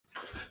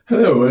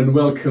Hello and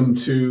welcome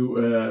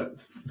to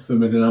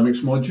thermodynamics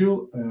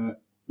module,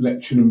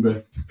 lecture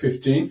number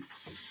 15,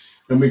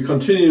 and we're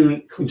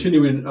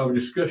continuing our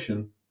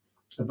discussion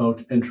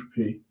about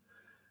entropy.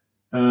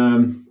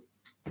 In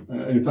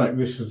fact,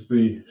 this is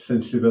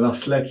essentially the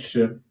last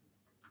lecture,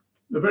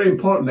 a very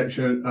important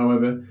lecture,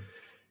 however,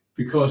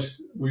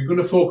 because we're going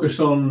to focus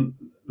on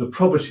the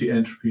property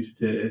entropy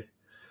today.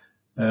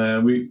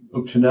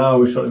 Up to now,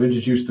 we sort of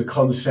introduced the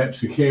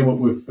concepts. We came up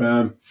with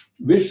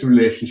this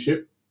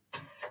relationship.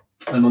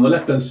 And on the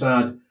left-hand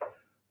side,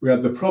 we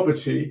have the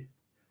property,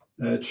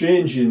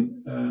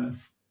 changing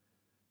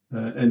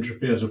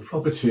entropy as a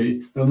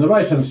property. And on the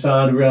right-hand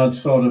side, we had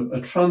sort of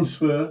a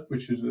transfer,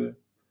 which is an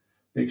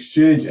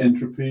exchange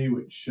entropy,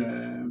 which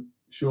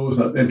shows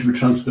that entropy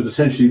transferred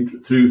essentially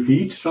through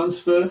heat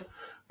transfer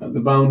at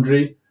the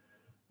boundary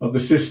of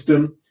the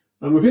system.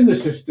 And within the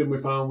system, we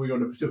found we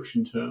got a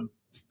production term.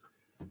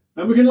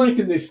 And we can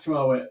liken this to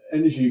our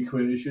energy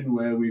equation,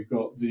 where we've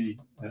got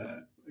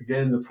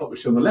again, the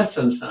property on the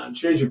left-hand side,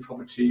 changing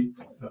property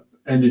of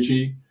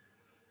energy.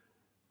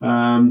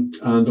 And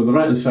on the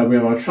right-hand side, we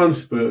have our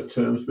transfer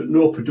terms, but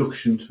no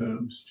production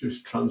terms,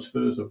 just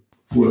transfers of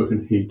work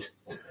and heat.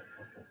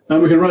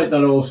 And we can write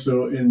that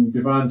also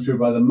divided through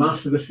by the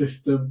mass of the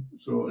system.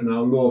 So in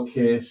our lower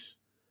case,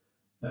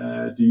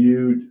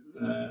 du,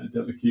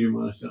 delta Q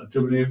minus delta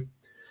W.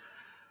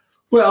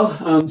 Well,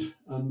 and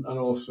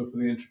also for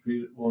the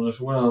entropy one as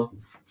well.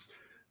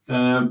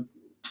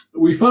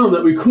 We found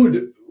that we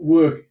could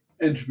work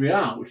entropy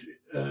out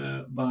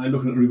by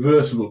looking at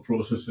reversible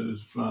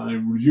processes, by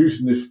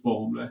reducing this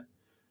formula,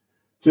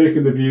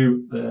 taking the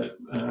view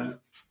that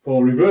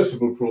for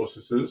reversible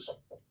processes,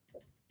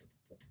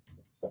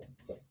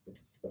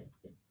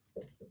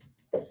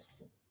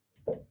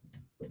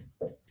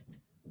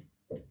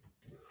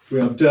 we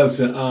have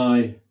delta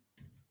I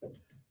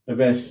of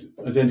S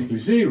identically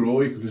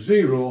zero, equal to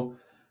zero,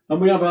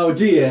 and we have our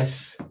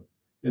ds,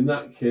 in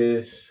that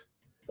case,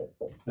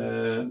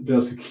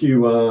 delta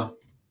QR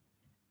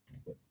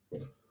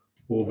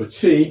over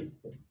T.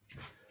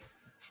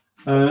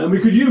 And we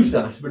could use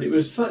that, but it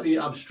was slightly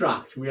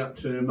abstract. We had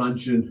to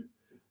imagine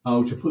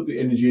how to put the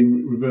energy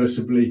in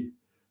reversibly,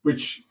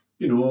 which,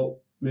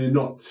 may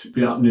not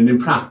be happening in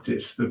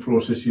practice. The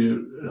process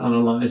you're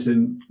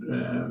analysing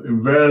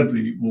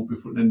invariably won't be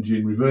putting energy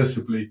in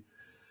reversibly.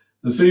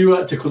 And so you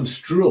had to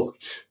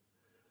construct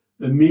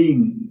a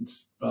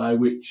means by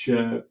which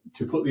to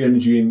put the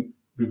energy in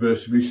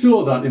reversibly,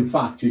 so that in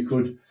fact you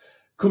could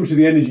come to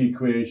the energy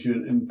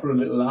equation and put a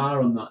little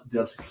r on that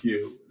delta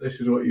Q. This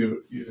is what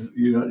you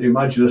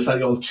imagine, a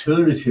slightly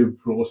alternative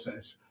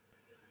process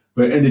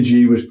where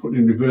energy was put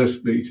in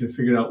reversibly to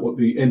figure out what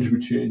the entropy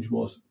change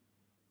was.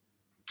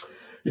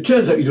 It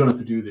turns out you don't have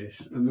to do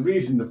this, and the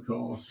reason, of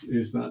course,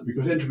 is that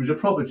because entropy is a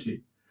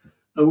property,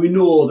 and we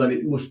know that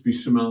it must be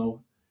somehow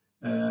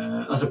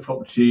as a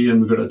property,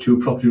 and we've got a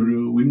two-property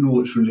rule. We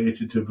know it's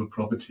related to the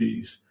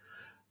properties.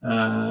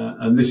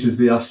 And this is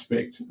the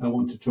aspect I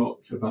want to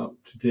talk about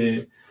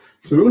today.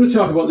 So we're going to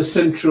talk about the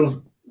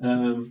central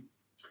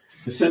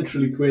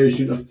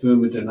equation of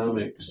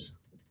thermodynamics.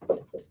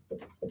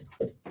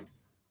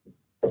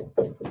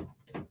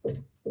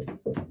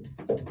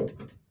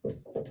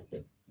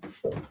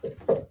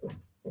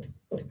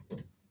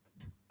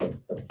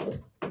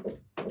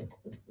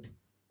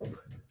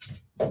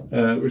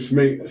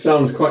 Which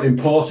sounds quite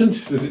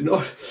important, does it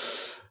not?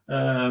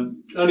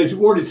 And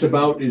what it's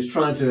about is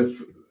trying to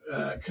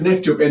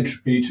connect up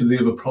entropy to the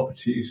other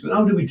properties. And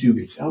how do we do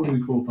it? How do we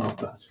go about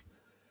that?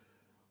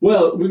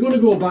 Well, we're going to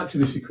go back to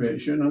this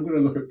equation. I'm going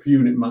to look at per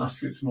unit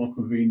mass. It's more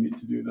convenient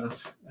to do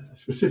that.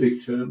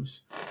 Specific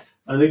terms.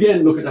 And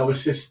again, look at our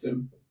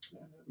system.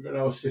 We've got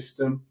our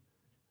system,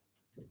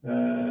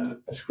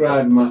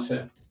 prescribed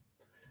matter.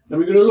 And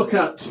we're going to look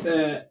at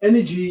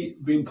energy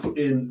being put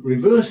in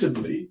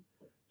reversibly.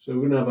 So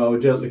we're going to have our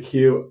delta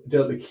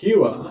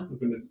QR. We're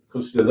going to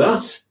consider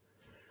that.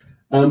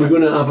 And we're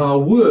going to have our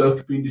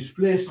work being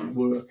displacement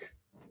work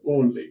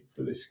only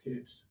for this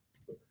case,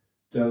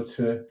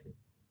 delta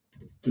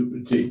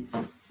D.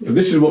 And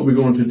this is what we're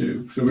going to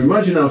do. So we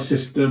imagine our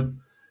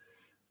system,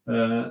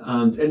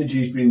 and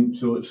energy is being,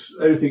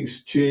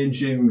 everything's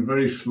changing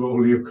very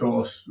slowly, of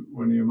course,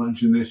 when you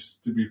imagine this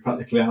to be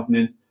practically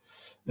happening.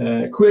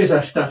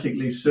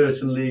 Quasi-statically,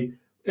 certainly,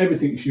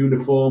 everything's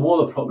uniform,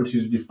 all the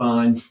properties are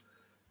defined,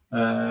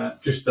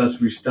 just as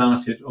we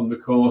started on the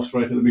course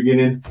right at the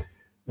beginning.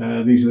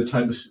 These are the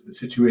type of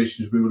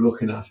situations we were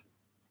looking at.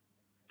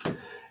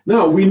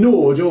 Now, we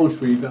know,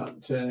 don't we,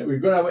 that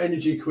we've got our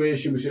energy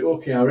equation. We say,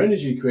 okay, our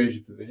energy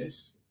equation for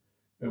this,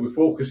 we're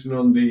focusing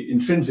on the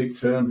intrinsic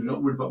terms. We're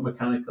not worried about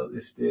mechanical at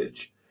this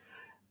stage.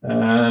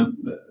 And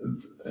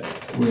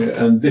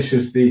this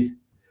is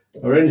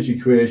our energy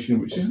equation,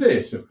 which is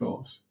this, of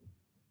course.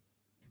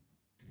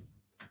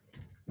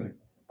 Right.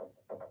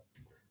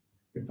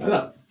 Like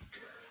that.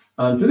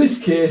 And for this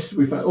case,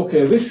 we find,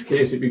 okay, in this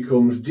case, it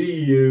becomes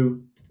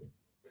du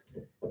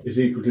is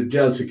equal to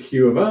delta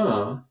Q of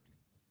R,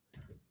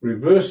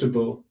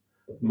 reversible,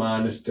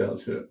 minus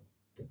delta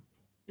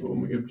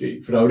omega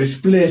G for our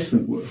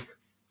displacement work.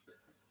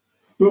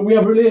 But we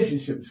have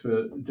relationships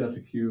for delta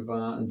Q of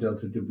R and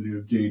delta W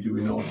of D, do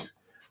we not?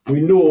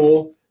 We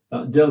know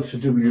that delta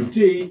W of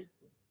D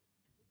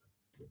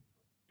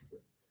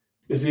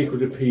is equal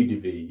to P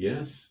dV,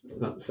 yes?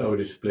 That's how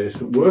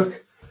displacement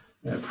work.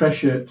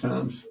 Pressure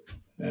times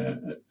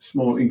a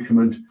small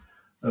increment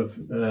of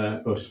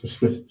or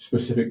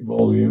specific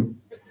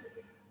volume.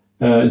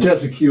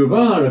 Delta Q of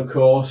R, of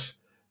course,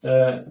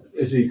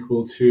 is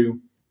equal to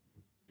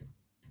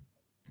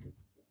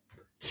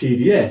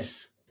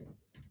TdS.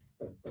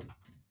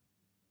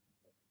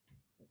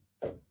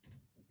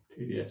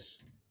 TdS.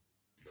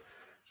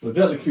 So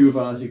delta Q of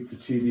R is equal to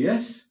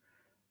TdS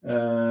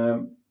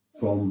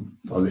from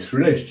this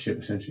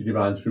relationship, essentially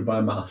divided through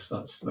by mass.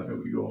 There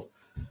we go.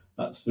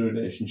 That's the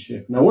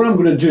relationship. Now what I'm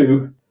going to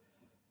do,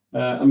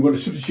 I'm going to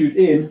substitute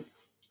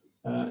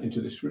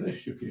into this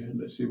relationship here, and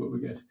let's see what we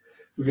get.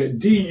 We get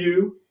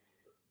du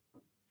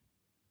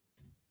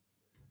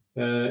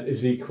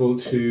is equal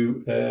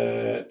to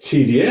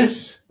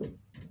TdS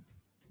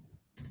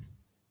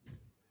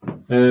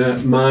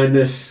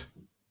minus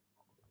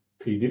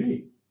P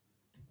dV.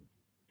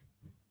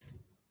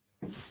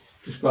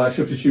 Just by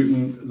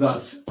substituting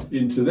that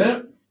into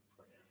there.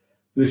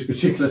 This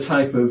particular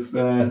type of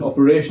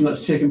operation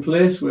that's taking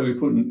place, where we're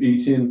putting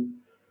heat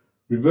in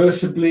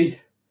reversibly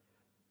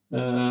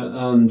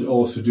and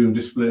also doing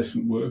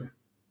displacement work.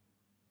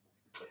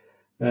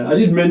 I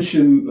did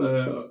mention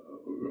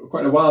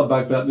quite a while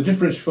back that the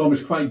differential form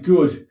is quite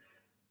good,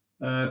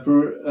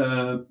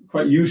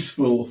 quite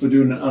useful for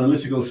doing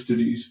analytical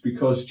studies,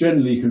 because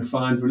generally you can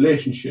find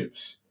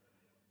relationships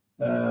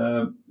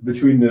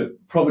between the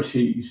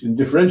properties in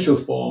differential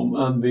form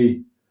and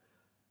the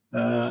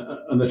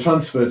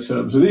transfer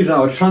terms. So these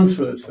are our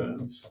transfer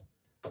terms.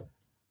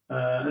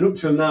 And up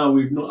till now,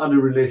 we've not had a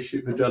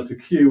relationship for delta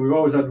Q. We've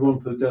always had one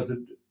for delta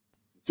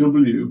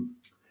W.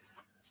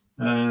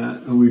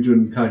 And we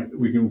can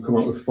come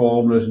up with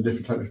formulas and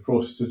different types of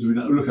processes. We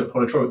looked at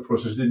polytropic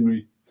processes, didn't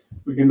we?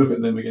 We can look at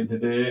them again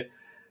today.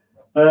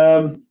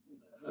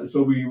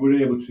 So we were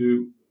able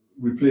to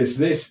replace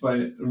this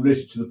by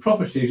related to the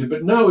properties.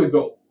 But now we've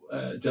got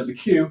delta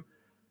Q.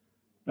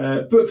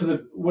 But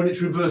when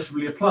it's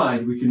reversibly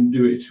applied, we can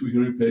do it. We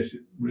can replace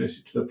it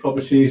to the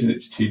properties, and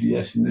it's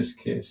TdS in this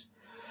case.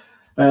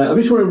 I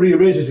just want to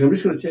rearrange this. I'm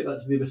just going to take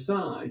that to the other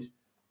side,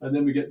 and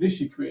then we get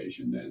this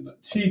equation then,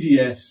 that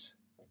TdS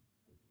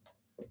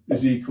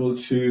is equal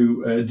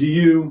to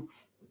du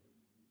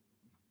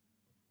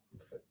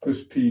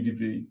plus P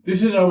dV.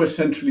 This is our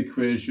central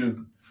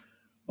equation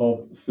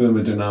of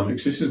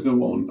thermodynamics. This is the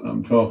one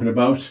I'm talking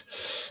about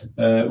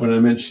when I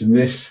mention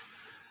this.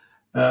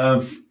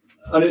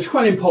 And it's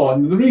quite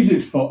important. The reason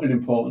it's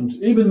important,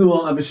 even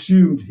though I've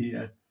assumed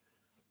here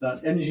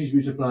that energy is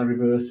being supplied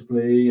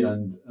reversibly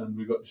and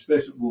we've got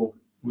displacement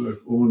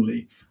work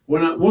only,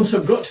 once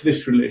I've got to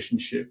this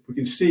relationship, we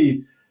can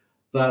see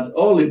that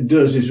all it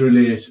does is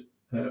relate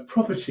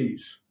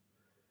properties.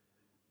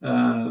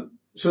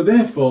 So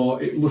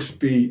therefore, it must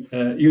be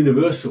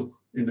universal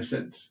in a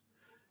sense.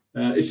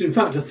 It's in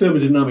fact a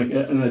thermodynamic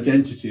an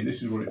identity.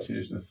 This is what it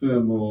is, a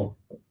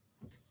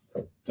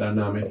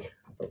thermodynamic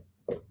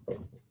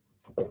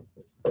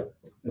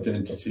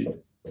identity.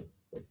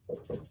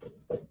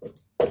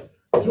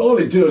 So all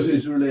it does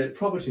is relate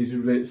properties. It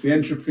relates the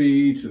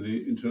entropy to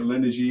the internal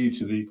energy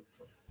to the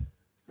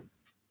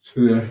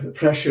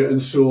pressure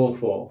and so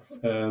forth.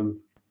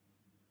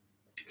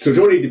 So it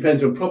only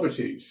depends on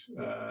properties,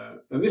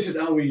 and this is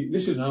how we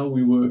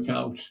work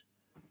out.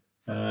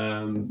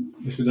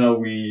 This is how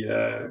we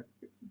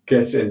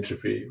get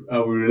entropy.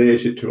 How we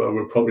relate it to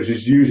our properties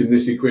is using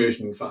this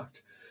equation. In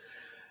fact,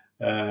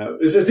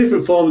 there's a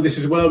different form of this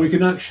as well. We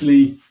can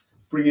actually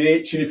bring in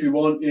H in if you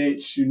want.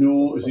 H, you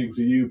know, is equal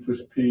to U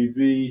plus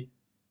PV.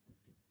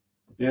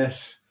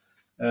 Yes.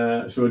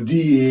 So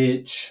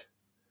DH,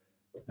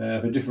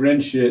 if I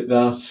differentiate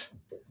that,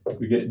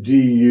 we get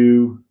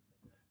DU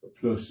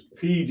plus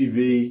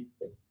PdV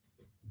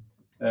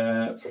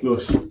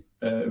plus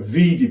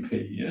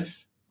VdP,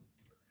 yes?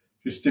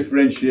 Just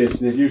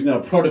differentiating it using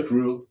our product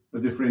rule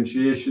of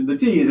differentiation. The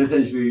D is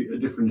essentially a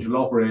differential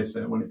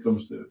operator when it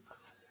comes to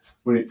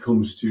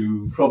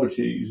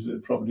properties.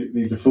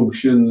 These are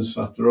functions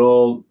after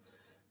all.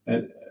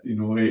 You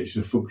know, H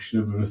is a function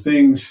of other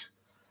things.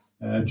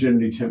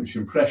 Generally temperature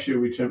and pressure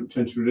we tend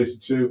to relate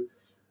it to.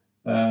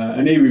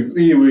 And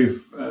here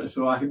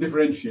so I can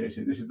differentiate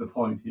it. This is the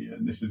point here,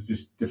 and this is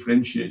just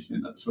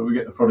differentiating that. So we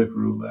get the product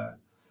rule there.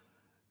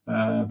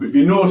 But if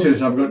you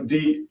notice, I've got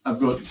du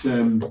plus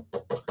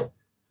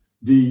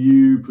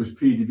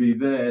PdV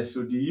there.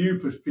 So du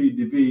plus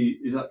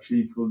PdV is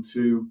actually equal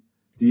to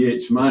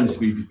dH minus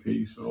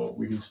VdP. So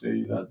we can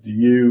say that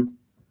du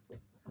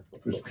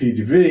plus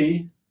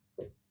PdV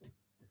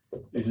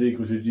is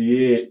equal to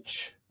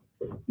dH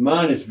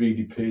minus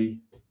VdP.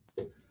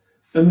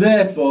 And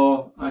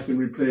therefore, I can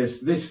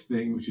replace this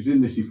thing, which is in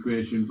this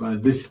equation, by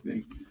this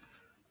thing.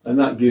 And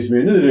that gives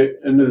me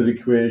another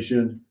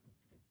equation,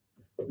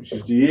 which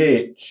is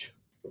dH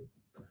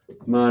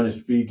minus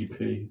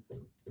VdP.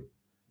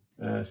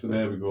 So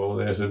there we go.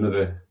 There's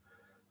another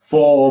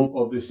form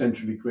of the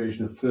central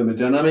equation of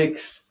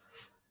thermodynamics.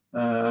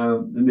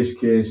 In this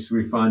case,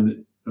 we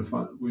find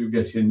we're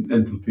getting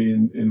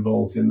enthalpy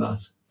involved in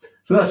that.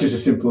 So that's just a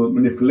simple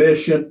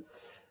manipulation,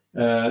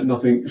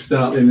 nothing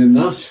startling in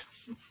that.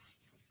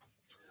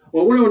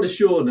 Well, what I want to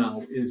show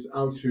now is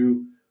how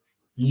to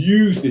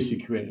use this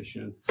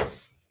equation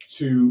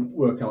to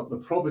work out the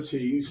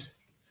properties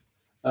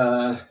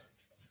for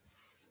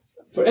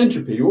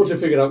entropy. We want to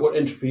figure out what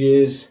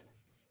entropy is.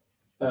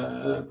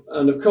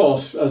 And of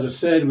course, as I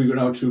said, we got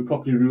our two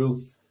property rule.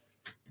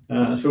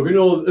 So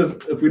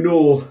if we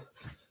know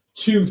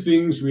two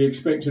things, we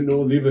expect to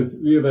know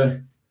the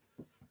other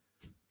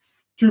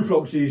two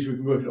properties. We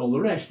can work out all the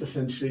rest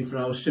essentially for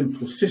our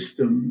simple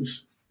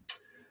systems.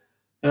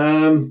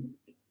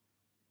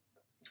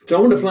 So I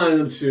want to apply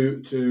them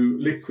to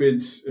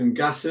liquids and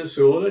gases.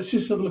 So let's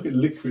just have a look at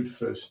liquid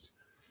first.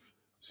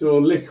 So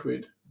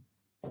liquid,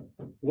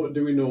 what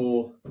do we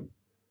know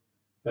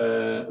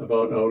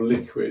about our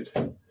liquid?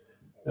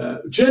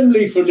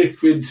 Generally for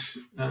liquids,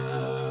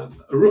 a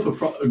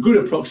good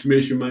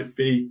approximation might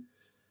be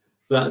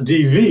that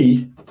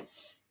dV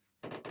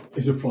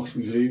is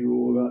approximately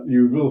 0, that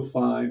you will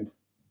find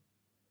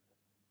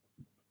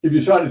if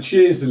you try to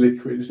change the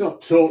liquid, it's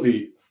not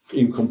totally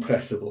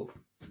incompressible,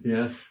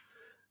 yes.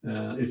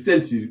 It's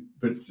density,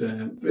 but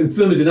in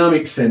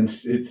thermodynamic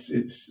sense,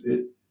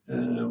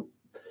 the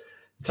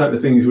type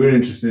of things we're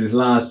interested in is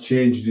large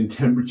changes in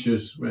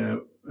temperatures where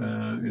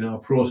in our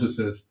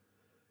processes.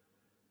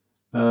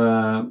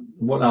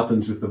 What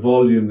happens with the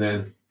volume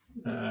then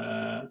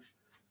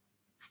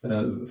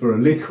for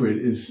a liquid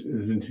is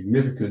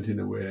insignificant in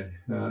a way,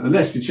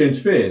 unless you change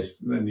phase,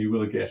 then you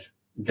will get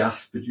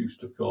gas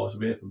produced, of course,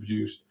 vapor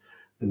produced,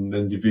 and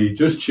then dV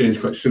does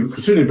change quite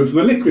considerably. But for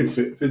the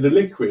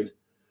liquid,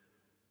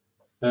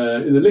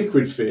 in the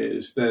liquid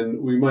phase,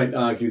 then we might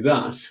argue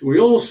that. We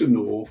also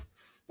know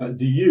that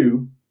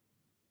du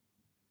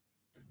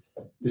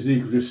is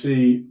equal to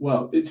C,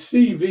 well, it's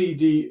CV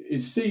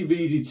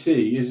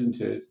dt,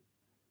 isn't it?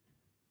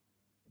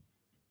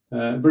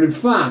 But in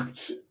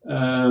fact,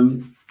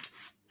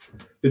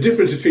 the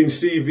difference between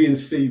CV and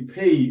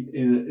CP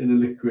in a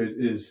liquid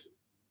is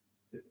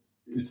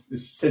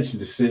essentially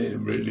the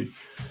same, really.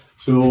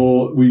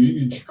 So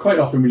quite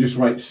often we just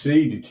write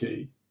C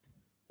dt.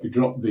 We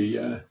drop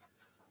the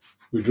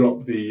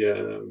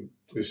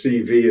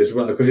CV as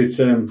well, because it's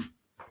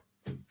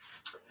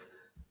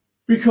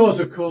because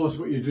of course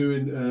what you're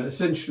doing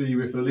essentially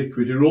with a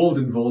liquid, you're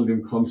holding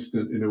volume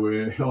constant in a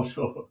way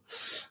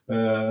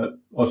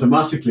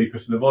automatically,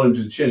 because the volumes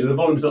have changed. And the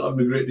volume's not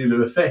having a great deal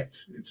of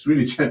effect. It's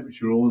really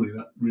temperature only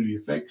that really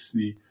affects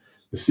the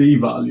C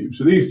value.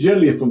 So these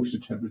generally are a function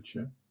of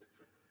temperature.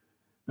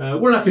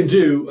 What I can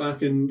do, I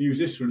can use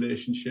this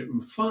relationship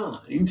and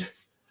find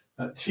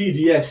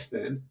TdS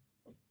then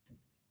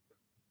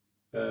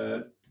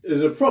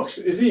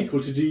is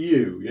equal to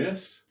du,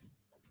 yes?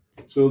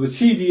 So the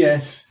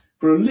TdS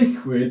for a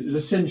liquid is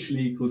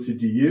essentially equal to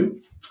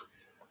du,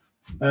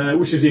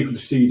 which is equal to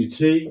C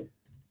dt.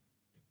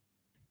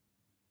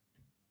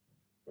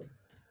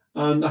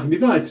 And I can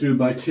divide through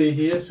by T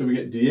here, so we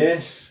get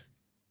ds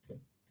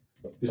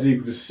is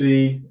equal to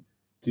C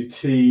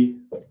dt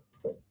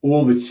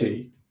over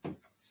T.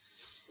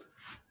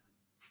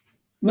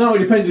 Now it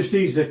depends if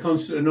C is a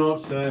constant or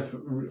not.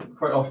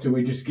 Quite often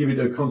we just give it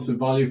a constant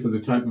value for the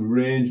type of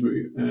range.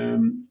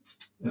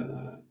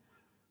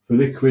 For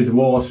liquids,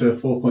 water,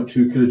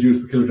 4.2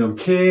 kilojoules per kilogram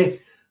K.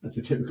 That's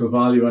a typical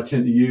value I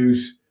tend to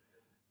use,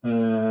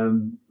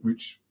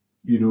 which,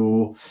 you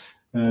know,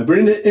 but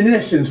in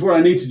essence, what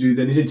I need to do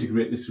then is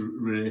integrate this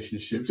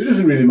relationship. So it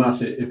doesn't really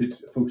matter if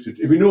it's a function.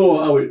 If we know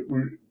how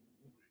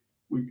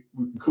we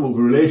can come up with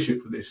a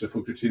relationship for this, a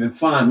function T, then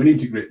fine, we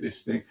integrate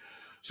this thing.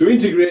 So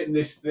integrating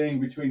this thing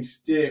between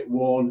state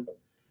 1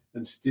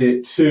 and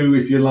state 2,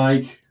 if you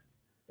like,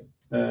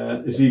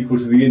 is equal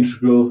to the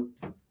integral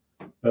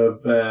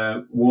of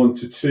 1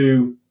 to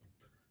 2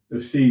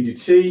 of C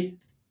dt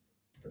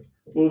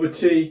over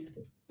T.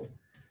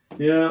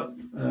 Yeah.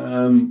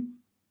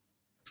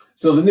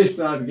 So then this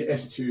side we get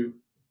S2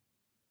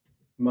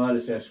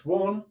 minus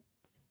S1,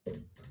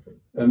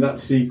 and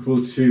that's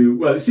equal to,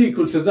 well, it's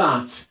equal to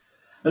that.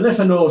 Unless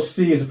I know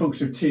C is a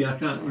function of T, I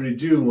can't really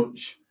do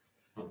much.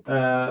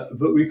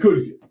 But we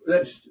could,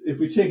 if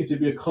we take it to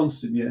be a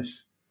constant,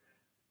 yes.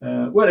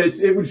 Well,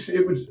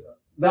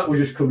 that would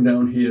just come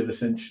down here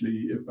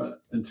essentially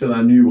until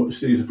I knew what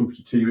C is a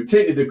function of T. But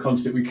take it to a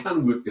constant, we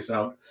can work this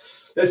out.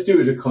 Let's do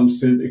it as a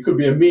constant. It could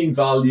be a mean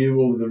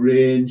value over the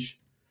range.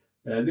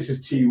 This is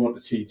T1 to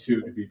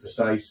T2 to be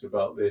precise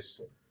about this.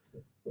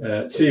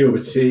 T over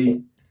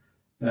T.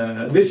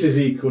 This is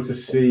equal to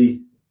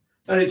C.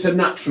 And it's a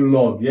natural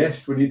log,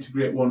 yes? When you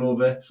integrate 1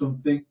 over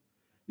something,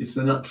 it's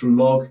the natural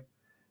log.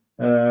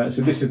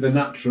 So this is the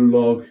natural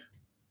log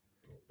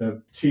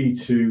of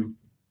T2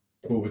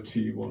 over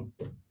T1.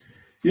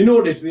 You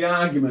notice the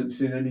arguments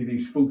in any of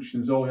these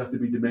functions always have to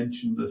be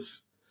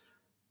dimensionless.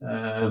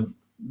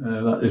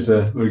 That is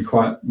the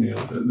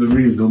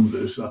real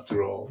numbers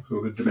after all,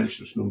 so the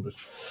dimensionless numbers.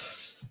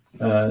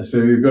 So if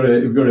you've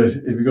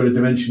got a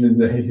dimension in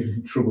there, you're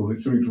in trouble.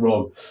 Something's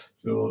wrong.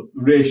 So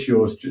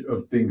ratios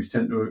of things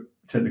tend to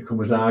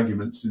come as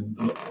arguments in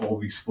all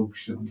these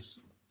functions.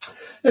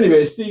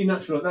 Anyway, C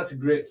natural log, that's a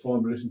great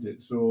formula, isn't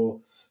it?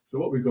 So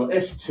what we've got,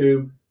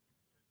 S2,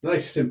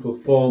 nice simple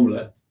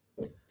formula,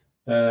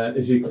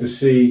 is equal to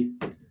C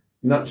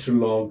natural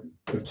log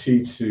of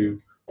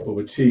T2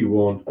 over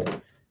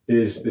T1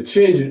 is the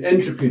change in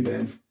entropy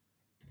then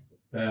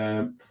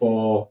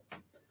for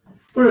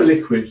a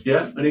liquid,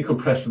 yeah, an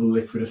incompressible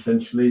liquid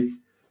essentially.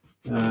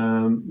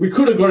 We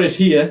could have got it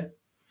here.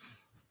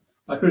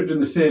 I could have done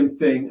the same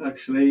thing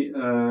actually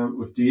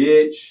with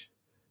DH.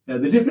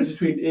 The difference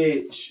between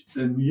H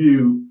and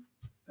U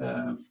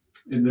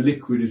in the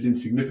liquid is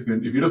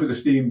insignificant. If you look at the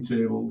steam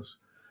tables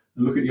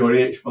and look at your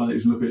H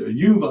values and look at your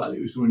U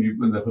values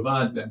when they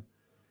provide them,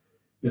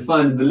 you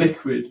find in the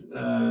liquid,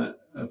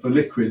 for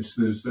liquids,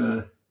 there's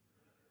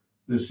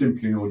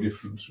simply no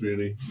difference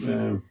really.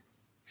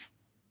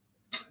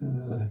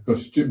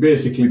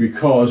 Basically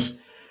because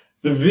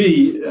the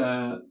V,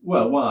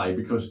 well, why?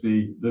 Because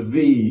the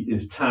V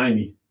is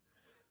tiny,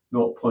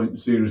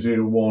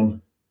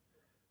 0.001.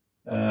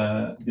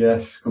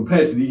 Yes,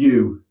 compared to the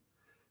U,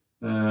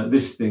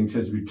 this thing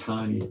tends to be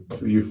tiny.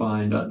 So you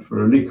find that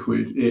for a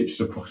liquid, H is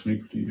approximately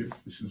equal to U.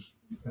 This is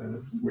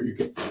what you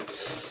get.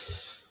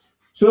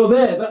 So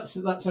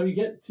that's how you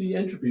get to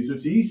entropy. So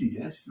it's easy,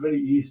 yes, very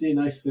easy,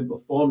 nice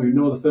simple form. We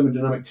know the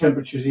thermodynamic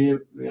temperatures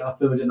here. They are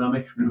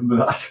thermodynamic, remember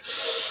that.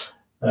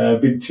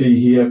 Big T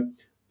here.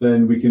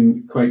 Then we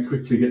can quite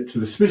quickly get to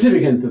the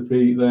specific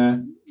entropy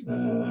there,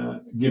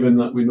 given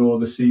that we know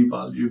the C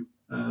value.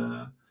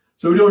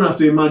 So we don't have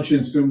to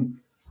imagine some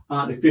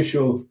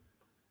artificial,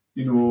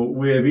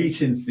 way of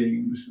eating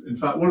things. In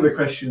fact, one of the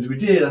questions we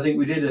did,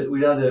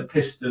 we had a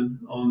piston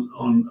on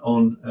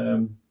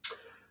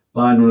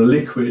line on a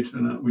liquid,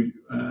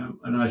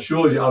 and I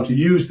showed you how to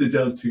use the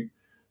delta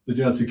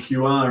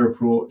QR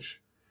approach.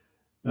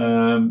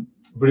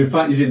 But in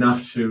fact, you didn't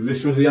have to.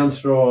 This was the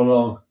answer all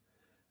along.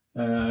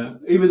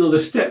 Even though the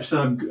steps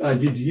I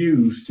did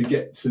use to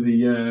get to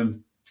the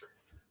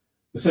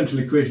central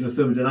equation of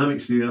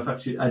thermodynamics theory,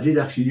 I did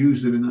actually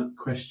use them in that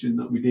question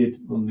that we did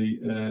on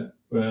the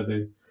where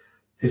the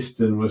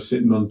piston was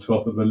sitting on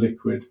top of a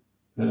liquid.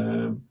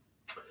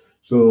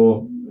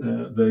 So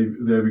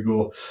there we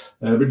go.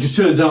 But it just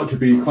turns out to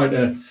be quite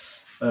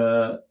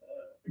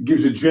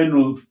gives a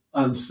general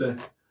answer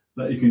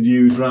that you can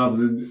use rather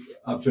than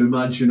have to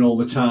imagine all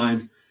the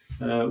time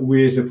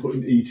ways of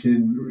putting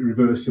eating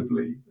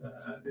reversibly,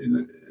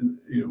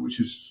 which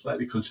is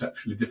slightly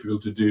conceptually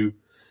difficult to do,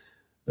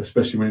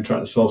 especially when you're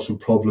trying to solve some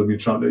problem. You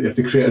have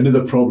to create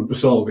another problem to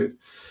solve it.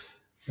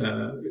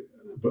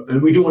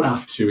 And we don't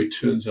have to, it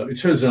turns out. It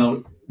turns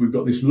out we've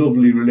got this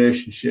lovely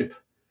relationship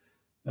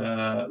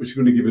which is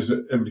going to give us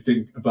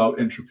everything about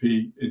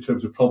entropy in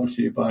terms of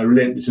property by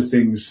relating to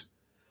things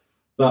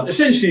that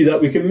essentially that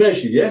we can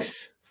measure,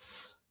 yes?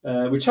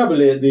 We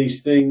tabulate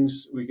these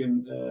things, we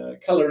can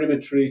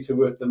calorimetry to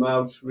work them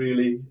out,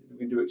 really. We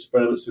can do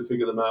experiments to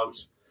figure them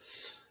out.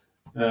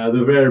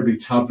 They're variably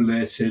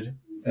tabulated.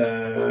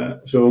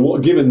 So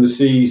given the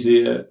C's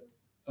here,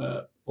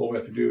 all we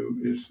have to do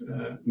is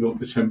note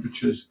the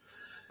temperatures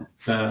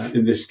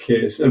in this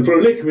case. And for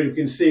a liquid, we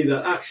can see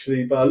that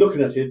actually by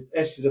looking at it,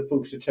 S is a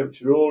function of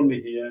temperature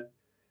only here.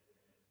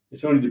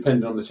 It's only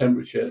dependent on the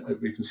temperature, as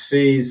we can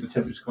see, so the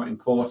temperature is quite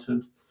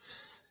important.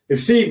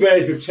 If C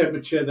varies with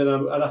temperature, then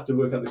I'd have to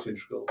work out this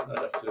integral.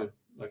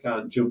 I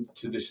can't jump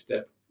to this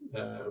step.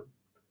 So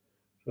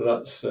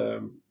that's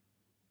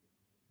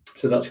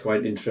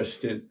quite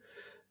interesting.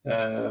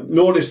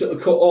 Notice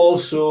that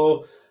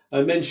also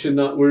I mentioned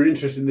that we're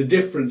interested in the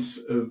difference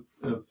of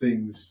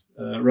things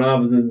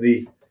rather than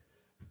the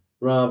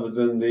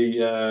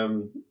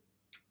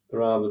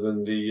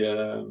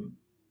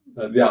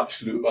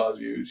absolute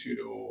values,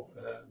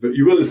 But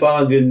you will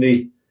find in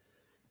the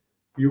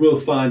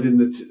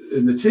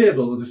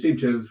table, the steam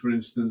tables, for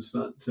instance,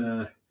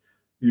 that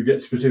you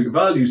get specific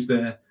values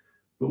there.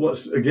 But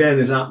what's again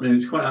is happening,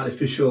 it's quite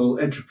artificial.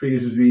 Entropy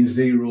is being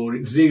zeroed.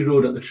 It's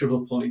zeroed at the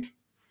triple point.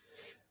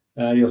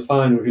 You'll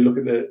find if you look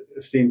at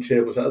the steam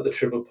tables at the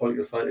triple point,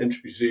 you'll find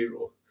entropy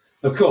zero.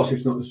 Of course,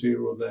 it's not a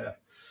zero there.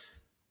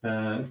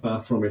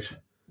 Far from it.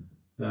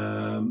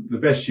 The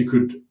best you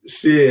could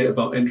say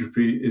about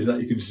entropy is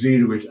that you could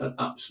zero it at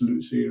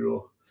absolute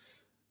zero.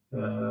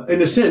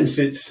 In a sense,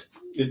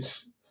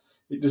 it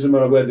doesn't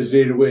matter where the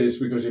zero is,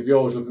 because if you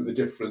always look at the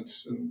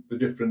difference and the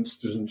difference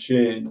doesn't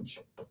change,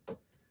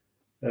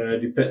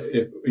 if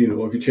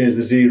you change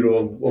the zero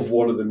of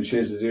one of them, you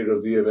change the zero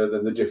of the other,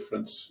 then the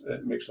difference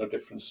makes no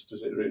difference,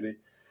 does it really?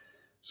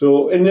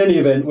 So in any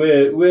event,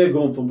 we're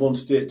going from one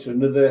state to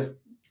another,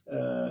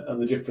 and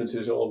the difference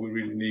is all we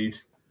really need.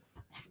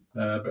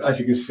 But as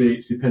you can see,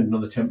 it's dependent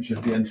on the temperature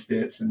of the end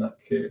states in that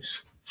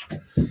case.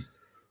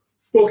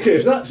 Okay,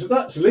 so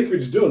that's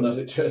liquids done, as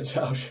it turns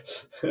out.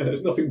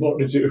 There's nothing more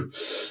to do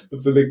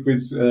with the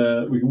liquids.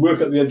 We can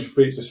work out the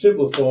entropy. It's a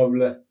simple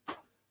formula.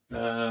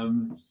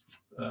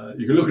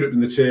 You can look at it in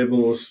the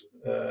tables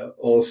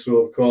also,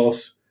 of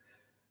course.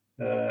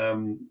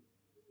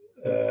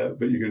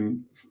 but you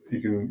can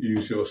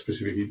use your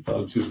specific heat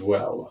balance as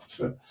well.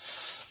 So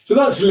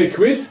that's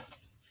liquid.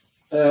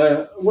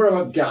 What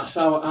about gas?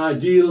 Our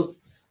ideal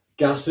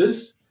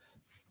gases.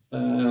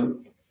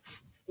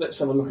 Let's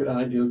have a look at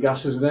ideal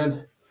gases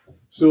then.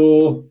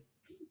 So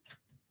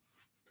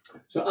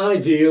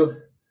ideal.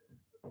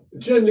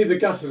 Generally, the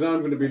gases I'm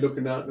going to be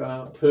looking at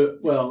are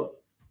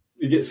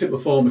you get simple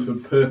forms for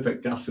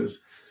perfect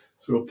gases.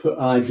 So we'll put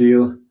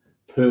ideal,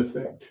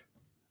 perfect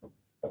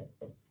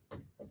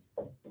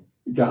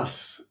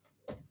gas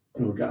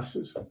or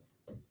gases.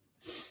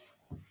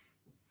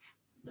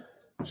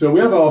 So we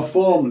have our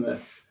formula,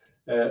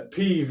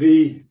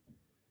 PV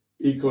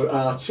equal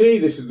RT.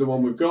 This is the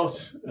one we've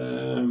got.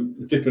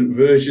 Different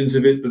versions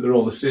of it, but they're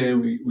all the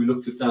same. We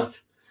looked at that.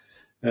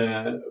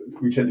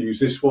 We tend to use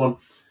this one.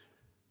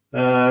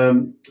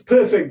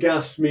 Perfect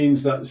gas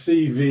means that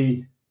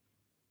CV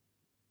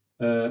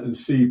and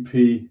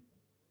CP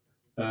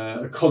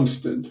are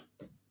constant.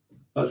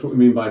 That's what we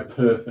mean by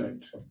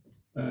perfect.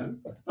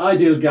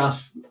 Ideal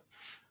gas,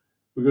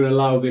 we're going to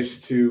allow this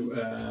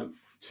to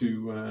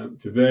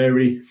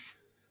vary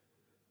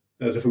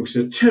as a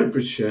function of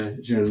temperature,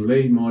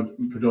 generally, more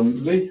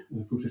predominantly as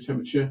a function of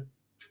temperature.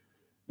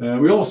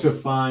 We also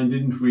find,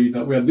 didn't we,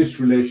 that we have this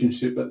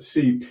relationship that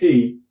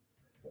CP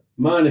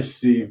minus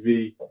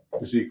CV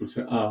was equal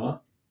to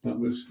R. That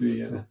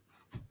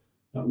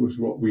was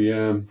what we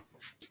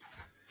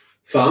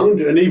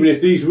found. And even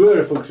if these were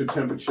a function of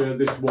temperature,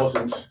 this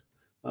wasn't.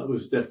 That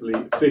was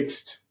definitely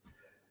fixed.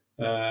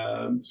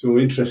 So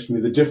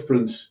interestingly, the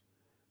difference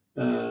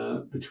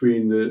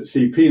between the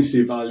CP and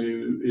C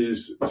value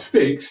is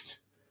fixed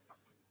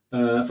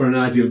for an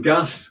ideal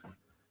gas.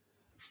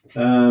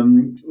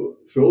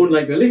 So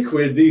unlike the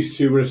liquid, these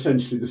two were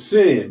essentially the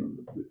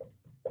same.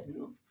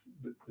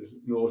 But there's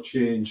no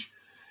change.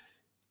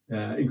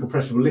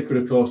 Incompressible liquid,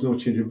 of course, no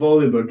change in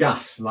volume, but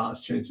gas,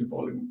 large change in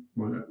volume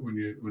when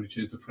you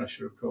change the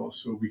pressure, of course.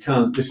 So we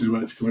can't. This is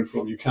where it's coming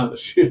from. You can't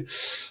assume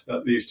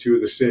that these two are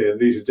the same.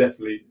 These are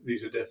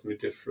definitely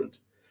different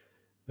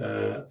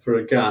for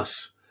a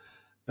gas.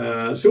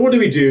 So what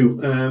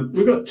do?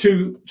 We've got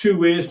two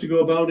ways to go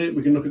about it.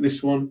 We can look at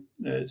this one.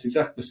 It's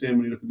exactly the same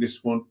when you look at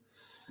this one.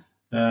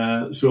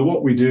 So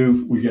what we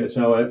do, we get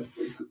our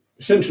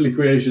central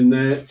equation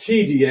there.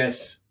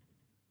 TdS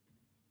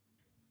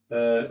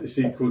is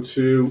equal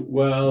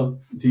to,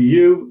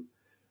 du.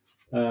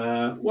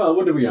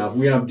 What do we have?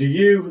 We have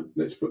du.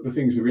 Let's put the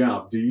things that we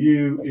have.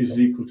 Du is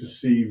equal to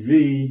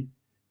Cv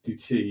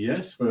dt,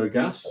 yes, for a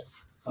gas.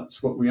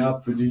 That's what we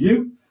have for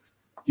du.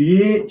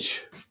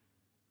 dH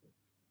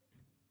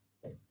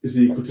is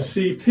equal to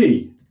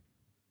Cp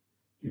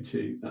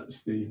dt.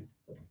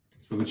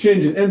 So the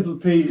change in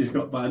enthalpy is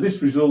got by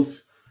this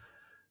result.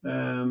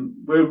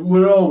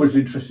 We're always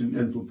interested in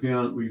enthalpy,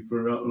 aren't we,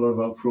 for a lot of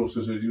our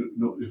processes?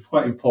 It's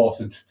quite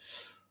important.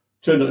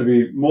 Turned out to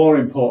be more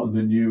important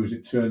than U, as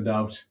it turned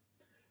out,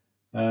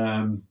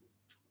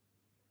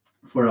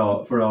 for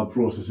our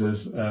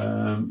processes.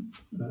 And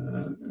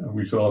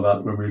we saw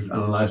that when we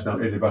analysed our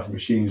adiabatic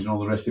machines and all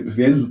the rest. It was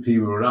the enthalpy we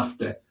were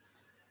after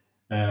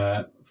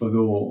for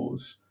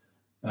those.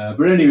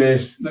 But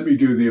anyways, let me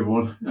do the other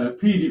one.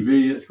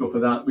 PdV, let's go for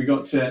that. We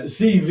got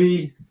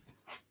CV,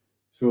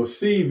 so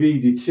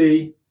Cv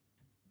dt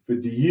for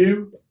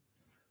du,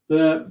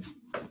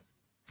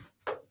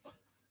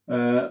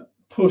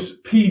 plus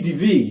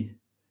PdV.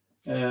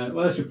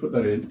 Let's just put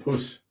that in,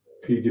 plus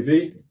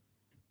PdV.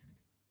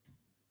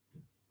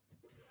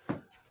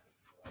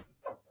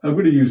 I'm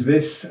going to use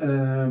this. If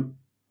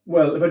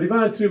I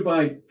divide through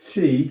by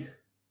T,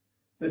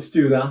 let's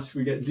do that.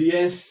 We get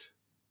ds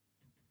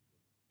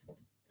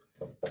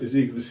is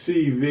equal to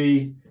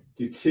Cv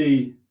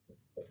dt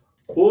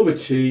over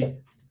T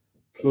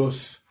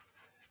plus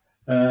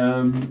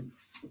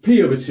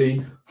P over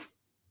T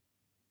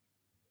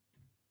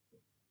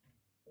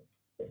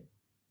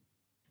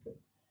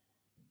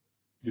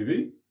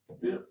dV.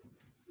 Yeah,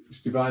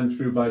 just dividing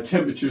through by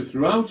temperature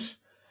throughout.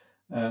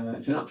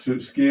 It's an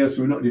absolute scale,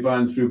 so we're not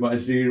dividing through by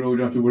 0. We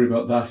don't have to worry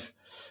about that.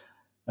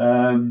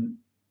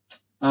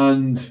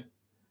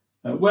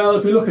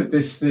 If we look at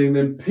this thing,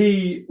 then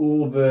P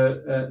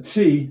over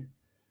T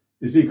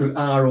is equal to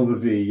R over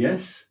V,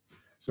 yes?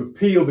 So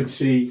P over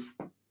T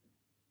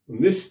on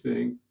this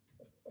thing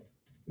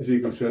is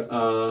equal to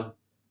R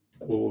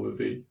over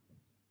V.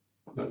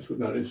 That's what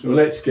that is. So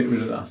let's get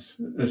rid of that.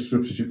 Let's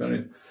substitute that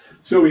in.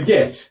 So we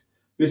get,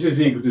 this is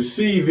equal to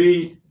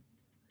Cv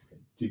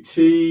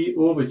dt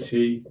over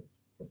T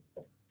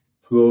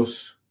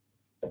plus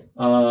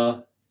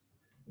R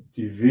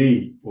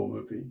dV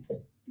over V.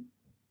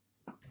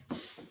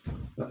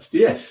 That's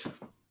ds.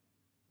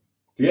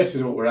 ds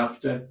is what we're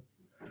after.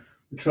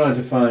 We're trying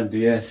to find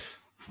ds.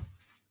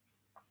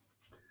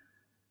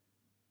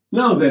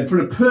 Now then, for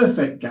a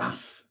perfect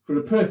gas,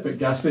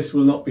 this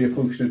will not be a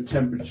function of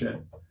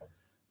temperature.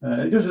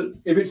 It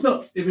doesn't. If it's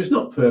not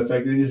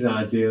perfect, it is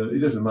ideal. It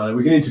doesn't matter.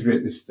 We can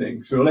integrate this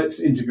thing. So let's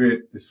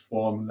integrate this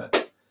formula.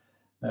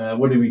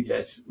 What do we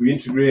get? We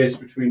integrate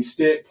between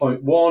state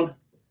point 1,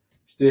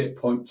 state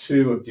point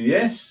 2 of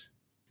ds.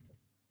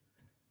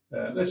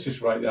 let's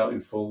just write it out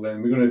in full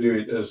then. We're going to do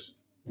it as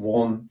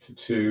 1 to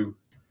 2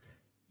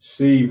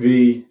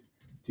 CV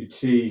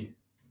dt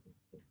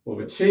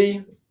over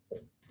t.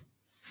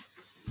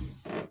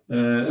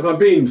 If I'm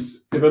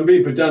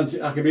being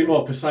pedantic, I can be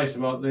more precise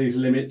about these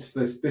limits.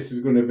 This is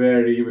going to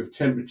vary with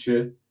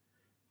temperature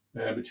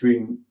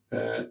between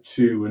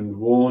 2 and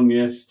 1.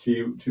 Yes,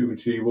 2 and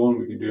T1.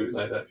 We can do it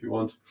like that if you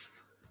want.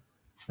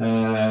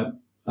 And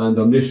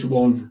on this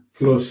one,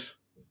 plus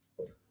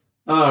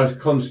R is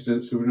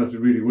constant, so we don't have to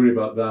really worry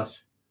about that.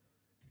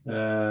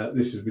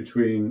 This is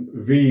between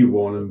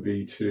V1 and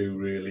V2,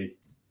 really.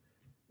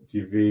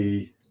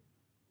 dV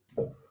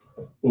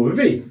over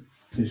V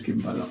is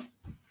given by that.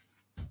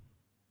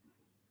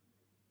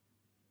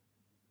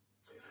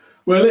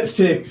 Well, let's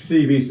take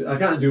CV. I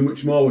can't do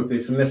much more with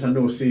this unless I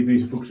know CV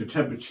is a function of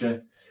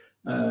temperature.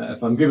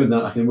 If I'm given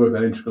that, I can work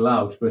that integral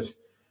out. But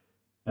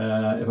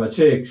if I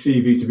take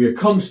CV to be a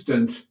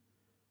constant,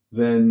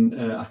 then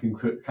I can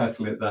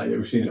calculate that. Yeah,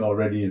 we've seen it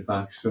already, in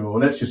fact. So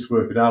let's just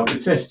work it out.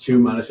 It's S2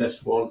 minus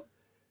S1.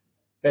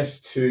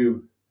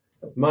 S2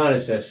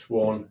 minus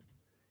S1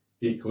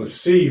 equals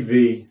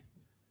CV,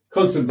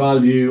 constant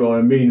value, or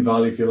a mean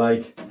value, if you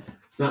like,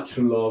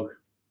 natural log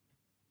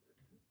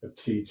of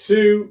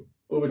T2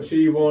 over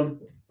T1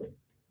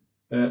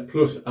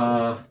 plus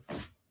R,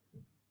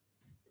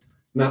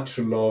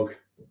 natural log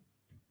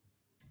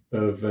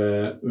of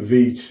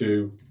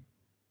V2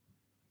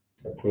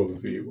 over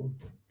V1.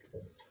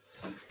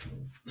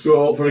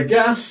 So for a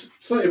gas,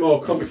 slightly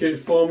more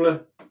complicated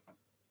formula,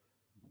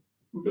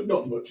 but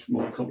not much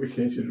more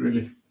complicated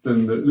really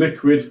than the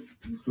liquid.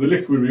 For the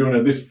liquid, we only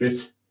have this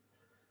bit.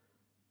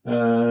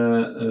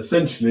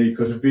 Essentially,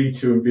 because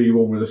V2 and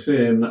V1 were the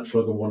same,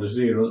 natural log of 1 is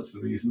 0, that's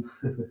the reason.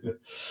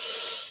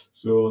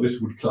 So this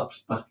would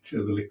collapse back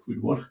to the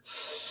liquid one.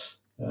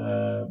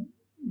 And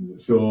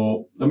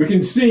we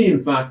can see, in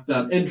fact,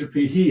 that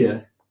entropy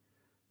here,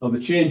 or the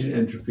change in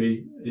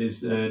entropy,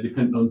 is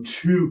dependent on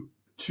two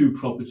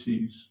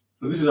properties.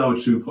 So this is our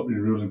two property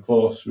rule in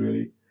force,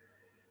 really.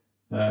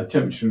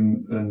 Temperature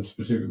and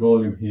specific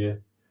volume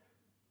here.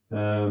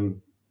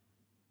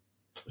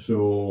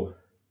 So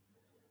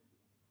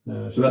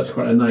that's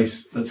quite a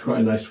nice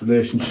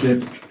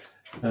relationship.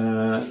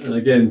 And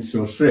again,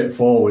 so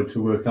straightforward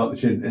to work out the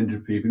change in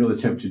entropy. If we know the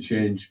temperature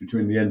change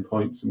between the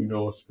endpoints and we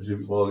know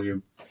specific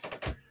volume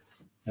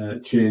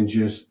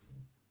changes.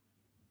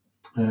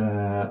 We've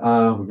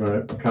got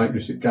a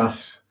characteristic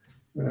gas.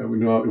 We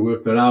know how to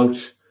work that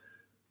out.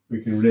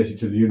 We can relate it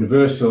to the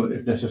universal,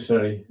 if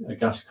necessary, a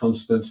gas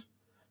constant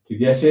to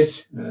get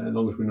it, as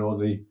long as we know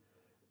the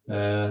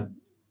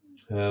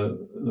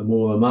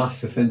molar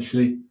mass,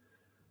 essentially.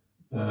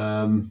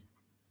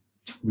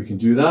 We can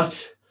do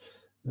that.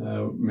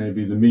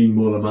 Maybe the mean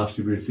molar mass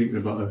if we're thinking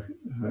about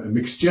a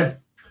mixture,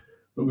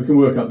 but we can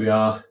work out the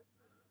R,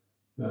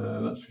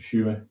 that's for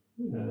sure.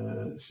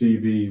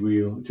 CV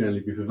will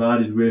generally be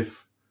provided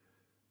with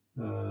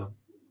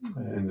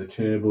in the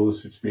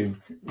tables. It's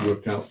been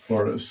worked out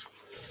for us.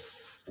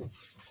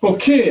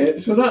 Okay,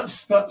 so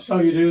that's how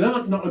you do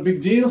that. Not a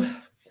big deal.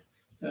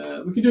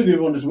 We can do the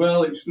other one as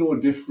well. It's no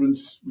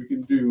difference. We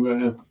can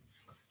do.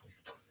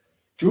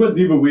 If we went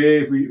the other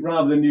way,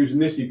 rather than using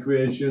this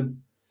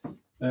equation,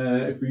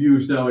 if we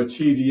use now a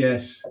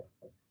TDS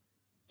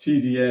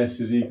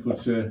is equal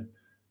to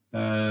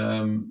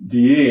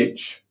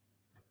dH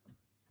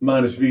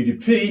minus V to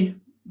P,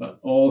 but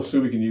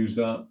also we can use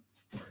that.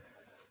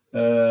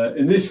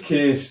 In this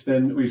case,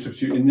 then we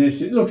substitute in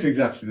this. It looks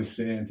exactly the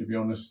same, to be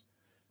honest.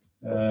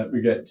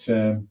 We get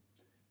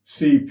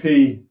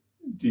Cp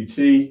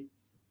dt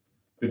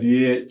for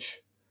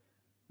dH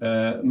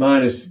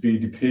minus V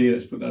to P.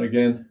 Let's put that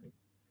again.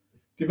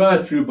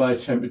 Divide through by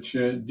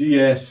temperature.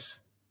 ds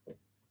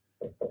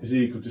is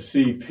equal to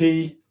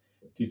Cp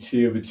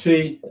dt over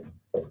T.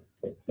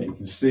 You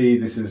can see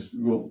this is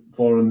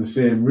following the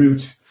same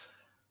route.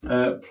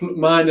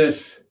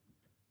 Minus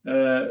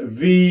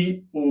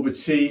V over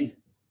T,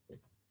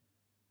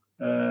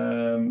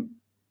 V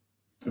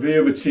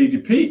over T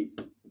dP.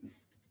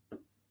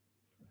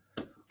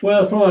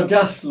 Well, from our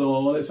gas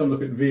law, let's have a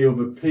look at V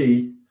over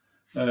T,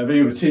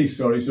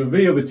 sorry. So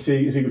V over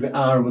T is equal to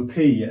R over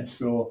P, yes.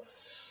 So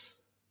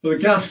for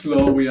the gas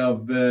law, we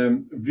have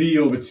V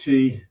over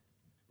T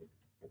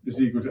is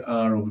equal to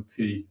R over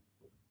P.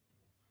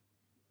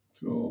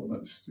 So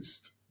let's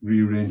just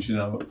rearrange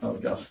our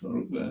gas law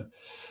up there.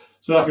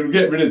 So I can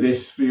get rid of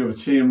this V over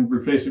T and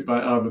replace it by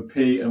R over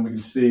P, and we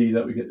can see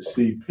that we get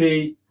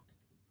Cp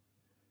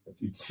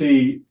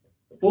dt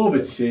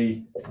over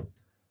T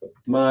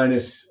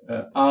minus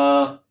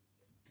R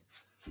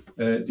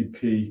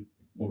dP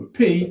over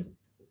P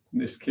in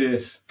this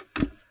case,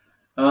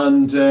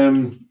 and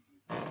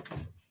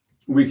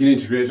we can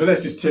integrate. So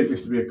let's just take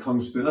this to be a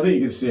constant. I think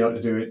you can see how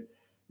to do it.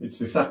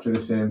 It's exactly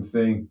the same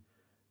thing,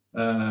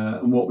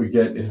 and what we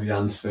get is the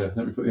answer.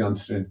 Let me put the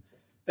answer in.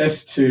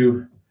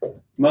 S2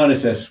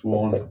 minus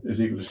S1 is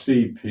equal to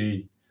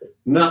Cp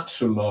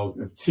natural log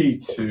of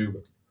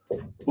T2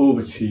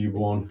 over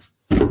T1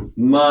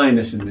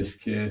 minus, in this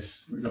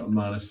case, we've got a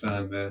minus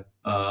sign there,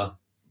 R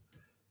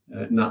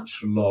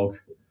natural log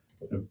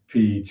of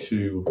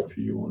P2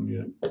 P1.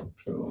 Yeah,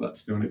 so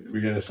that's doing it.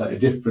 We get a slightly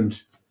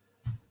different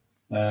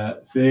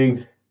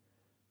thing.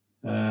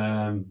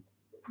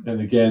 And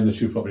again, the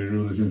two property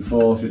rule is in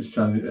force. It's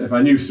telling if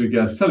I knew, so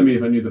again, it's telling me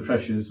if I knew the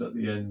pressures at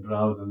the end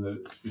rather than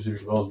the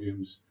specific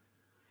volumes.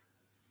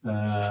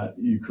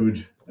 You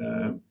could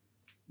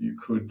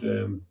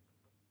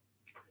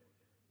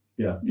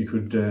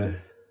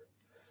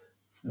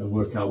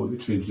work out what the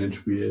change in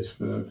entropy is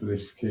for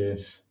this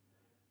case.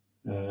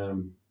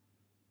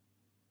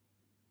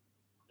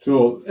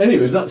 So,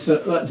 anyways, that's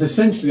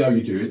essentially how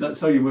you do it.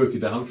 That's how you work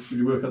it out. So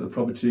you work out the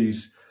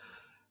properties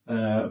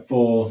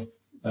for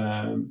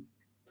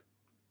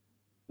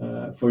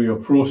your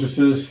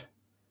processes.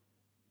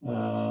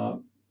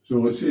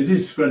 So it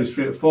is fairly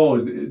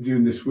straightforward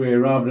doing this way,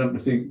 rather than having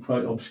to think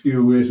quite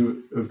obscure ways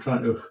of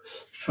trying to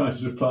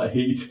supply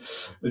heat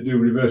and do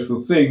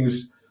reversible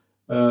things.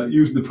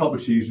 Using the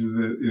properties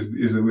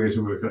is the way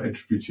to work out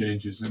entropy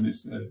changes, and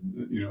it's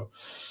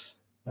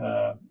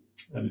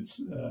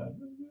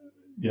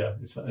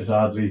it's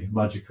hardly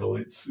magical.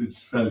 It's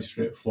fairly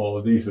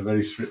straightforward. These are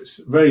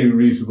very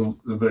reasonable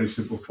and very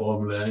simple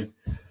formulae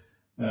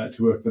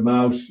to work them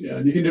out. Yeah,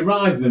 and you can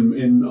derive them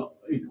in.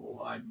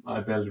 I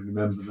barely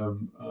remember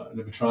them. I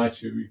never try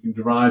to. You can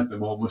derive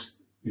them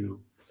almost, in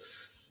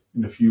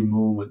a few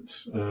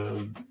moments.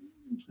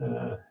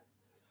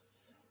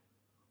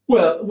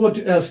 Well, what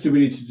else do we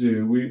need to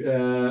do?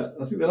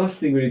 I think the last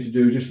thing we need to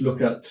do is just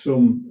look at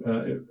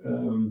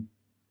some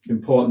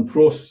important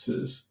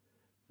processes.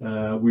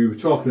 We were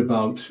talking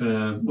about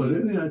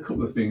a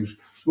couple of things.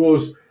 I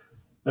suppose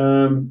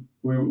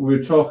we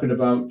were talking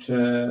about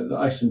the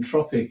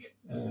isentropic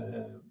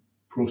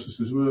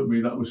processes, weren't we?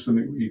 That was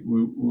something we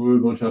were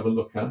going to have a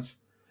look at.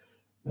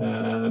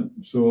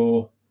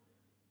 So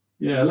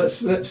yeah,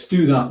 let's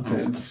do that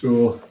then.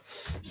 So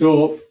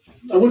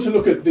I want to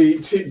look at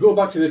go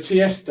back to the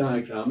TS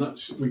diagram.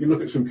 We can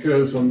look at some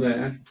curves on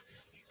there.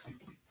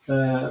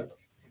 That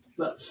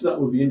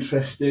would be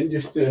interesting,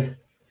 just to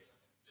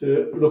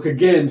look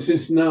again,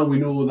 since now we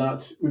know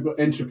that we've got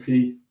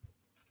entropy.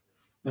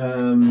 We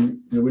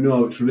know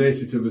how it's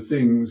related to the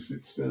things.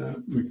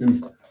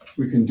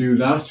 We can do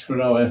that for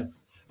our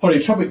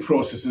polytropic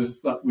processes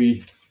that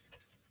we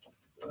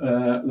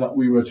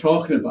were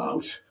talking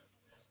about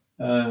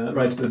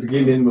right at the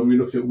beginning when we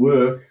looked at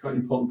work. Quite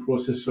an important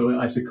process, so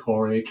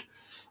isochoric,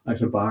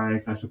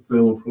 isobaric,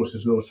 isothermal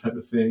process, those type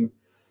of thing.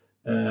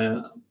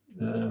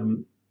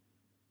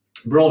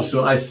 But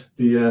also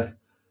the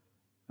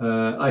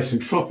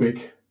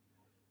isentropic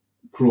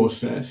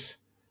process.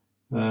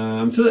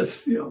 So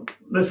let's have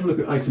a look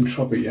at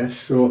isentropy. Yes,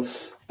 so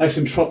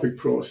isentropic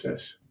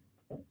process,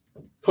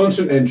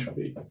 constant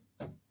entropy.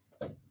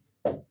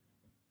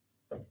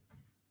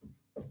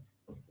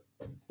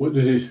 What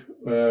does it?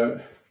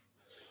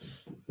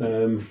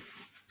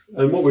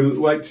 And what we'd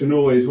like to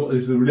know is what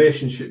is the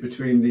relationship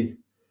between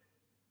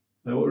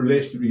what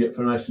relationship we get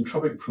for an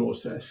isentropic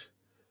process.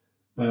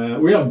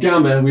 We have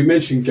gamma. We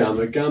mentioned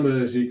gamma. Gamma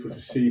is equal to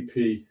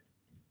Cp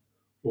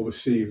over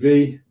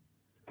Cv.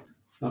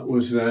 That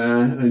was,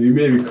 and you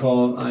may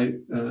recall, I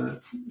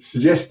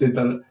suggested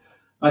that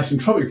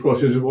isentropic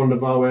process is one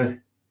of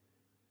our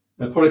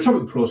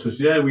polytropic processes.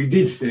 Yeah, we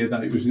did say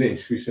that it was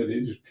this. We said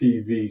it was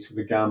Pv to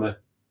the gamma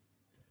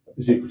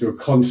is equal to a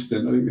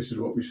constant. I think this is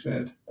what we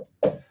said.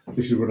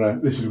 This is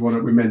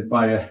what we meant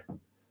by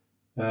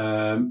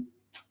an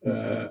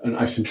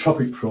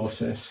isentropic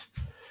process.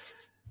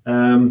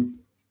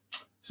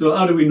 So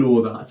how do we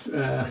know that?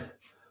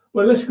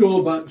 Well, let's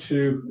go back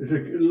to,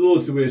 there's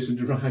loads of ways to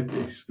derive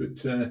this,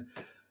 but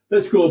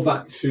let's go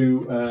back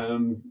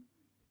to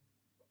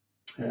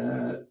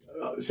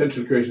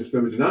central equation of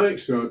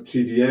thermodynamics. So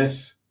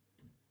TdS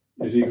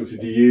is equal to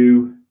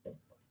du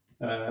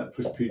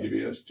plus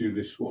PdV. Let's do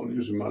this one. It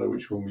doesn't matter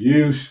which one we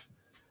use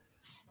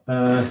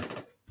in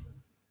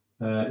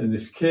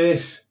this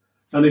case.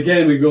 And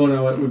again, we've got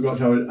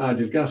our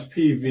ideal gas.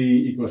 PV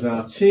equals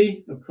RT,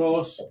 of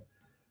course,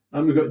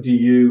 and we've got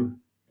du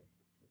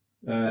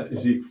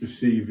is equal to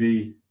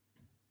Cv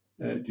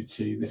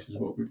dt. This is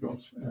what we've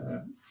got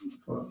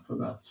for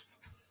that.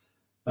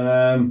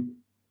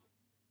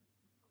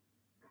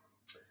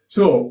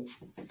 So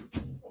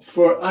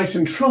for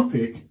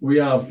isentropic, we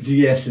have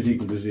ds is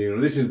equal to 0.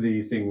 This is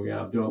the thing we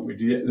have, don't we?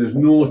 There's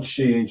no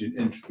change in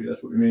entropy.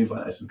 That's what we mean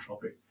by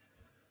isentropic.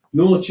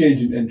 No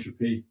change in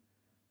entropy.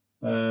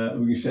 We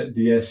can set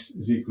ds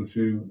is equal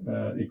to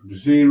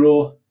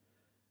 0.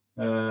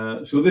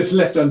 So this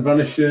left hand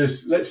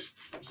vanishes.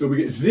 So we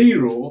get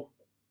 0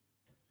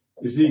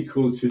 is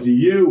equal to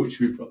du, which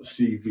we've got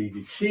Cv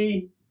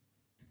dt,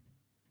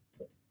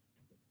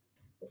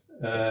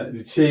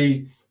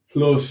 dt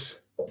plus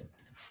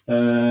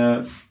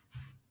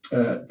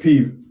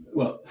p.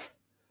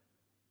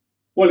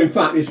 Well, in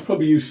fact, it's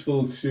probably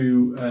useful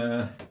to.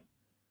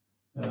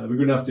 We're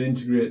going to have to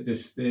integrate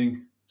this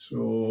thing,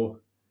 so.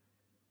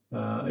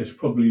 It's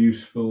probably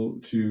useful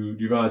to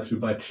divide through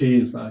by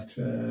t, in fact.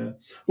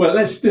 Well,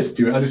 let's just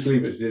do it. I'll just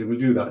leave it as it is. We'll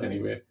do that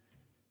anyway.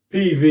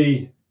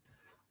 PV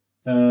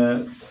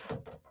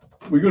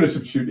we're going to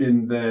substitute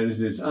in there,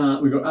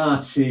 we've got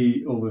RT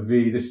over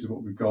V, this is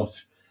what we've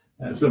got.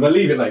 So if I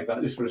leave it like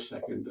that just for a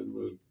second, and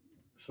we'll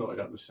sort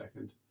it out in a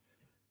second.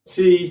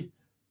 T,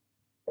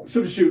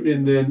 substitute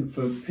in then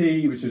for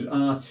P, which is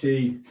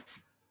RT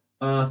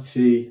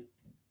dV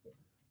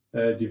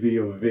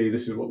over V,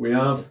 this is what we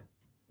have.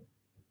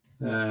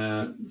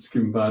 It's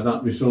given by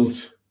that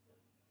result.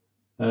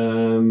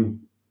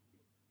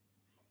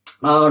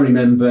 R,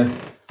 remember,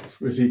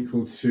 was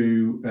equal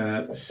to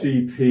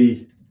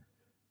Cp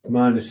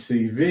minus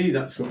Cv.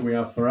 That's what we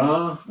have for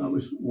R. That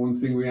was one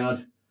thing we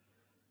had.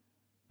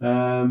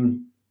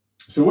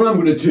 So what I'm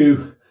going to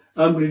do,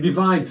 I'm going to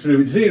divide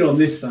through, it's 0 on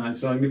this side,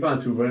 so I can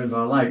divide through wherever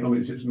I like, long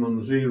as it's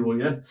non-zero,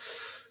 yeah?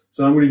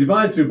 So I'm going to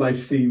divide through by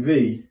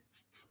Cv,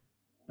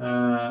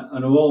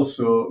 and I'm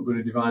also going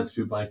to divide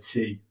through by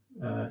T,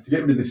 to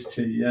get rid of this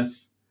T,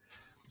 yes?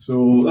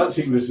 So that's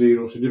equal to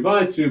 0. So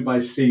divide through by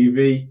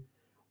Cv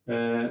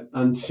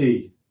and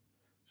T.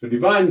 So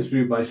dividing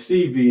through by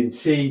Cv and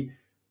T,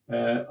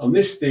 on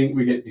this thing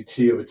we get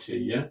dt over T,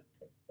 yeah?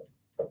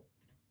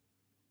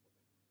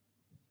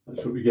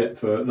 That's what we get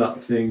for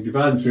that thing.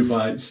 Dividing through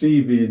by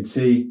Cv and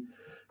T.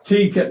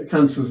 T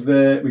cancels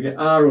there, we get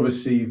R over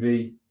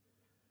Cv.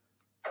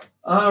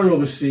 R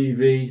over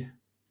Cv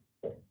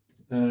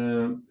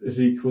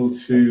is equal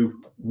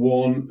to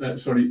 1,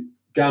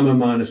 gamma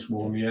minus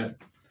 1, yeah?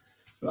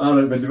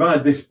 If I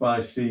divide this by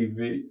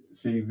Cv,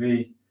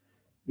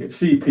 get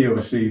Cp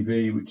over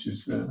Cv, which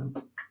is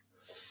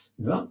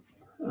that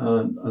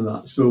and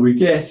that. So we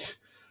get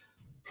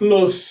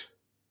plus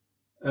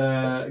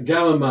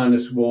gamma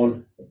minus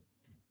 1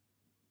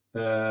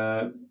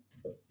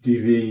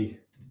 dV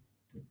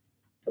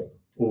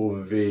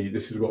over V.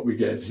 This is what we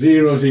get.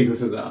 0 is equal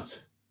to that.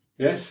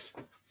 Yes?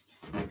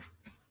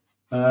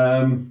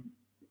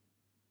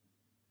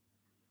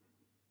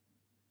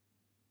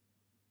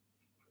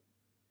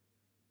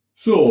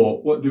 So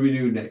what do we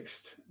do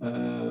next?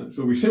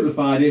 So we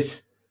simplified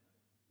it.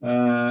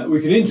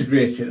 We can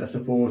integrate it, I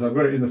suppose. I've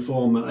got it in the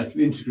format. I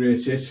can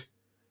integrate it.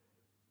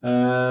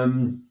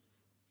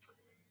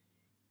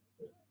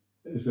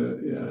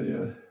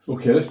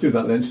 Okay, let's do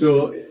that then.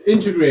 So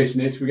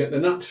integrating it, we get the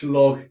natural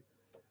log.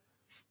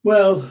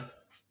 Well,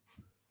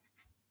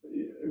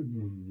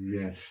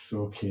 yes,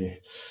 okay.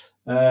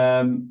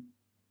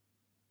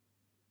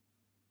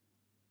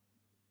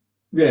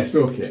 Yes,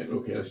 okay,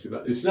 let's do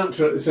that.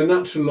 It's a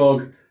natural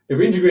log. If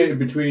we integrate it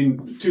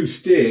between two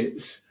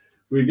states,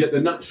 we get the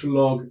natural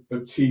log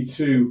of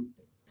T2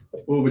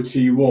 over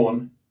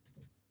T1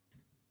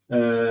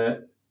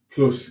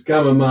 plus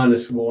gamma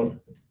minus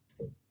 1,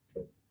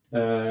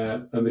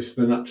 and this is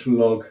the natural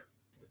log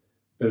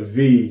of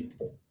V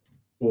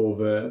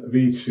over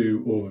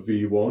V2 over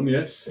V1,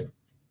 yes?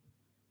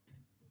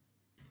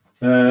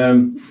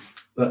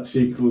 That's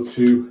equal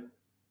to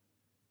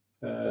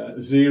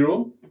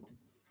 0.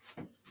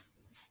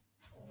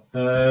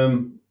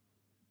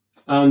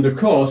 And of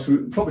course,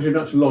 property of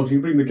natural logs, you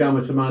can bring the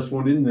gamma to minus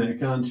 1 in there,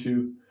 can't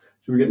you?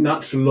 So we get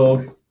natural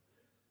log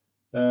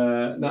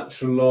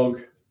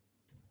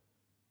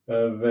of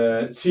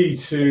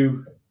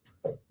T2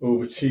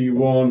 over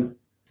T1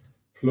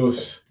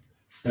 plus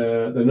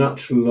the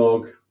natural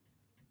log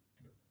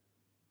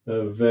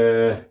of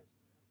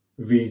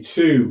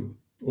V2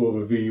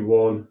 over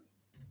V1,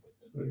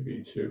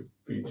 sorry,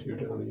 V2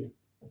 down here.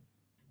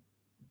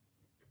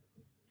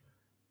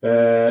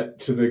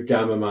 To the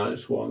gamma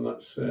minus 1,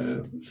 that's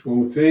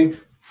one thing.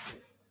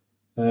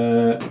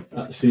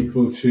 That's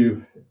equal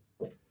to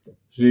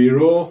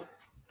 0.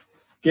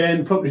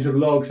 Again, properties of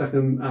logs, I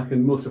can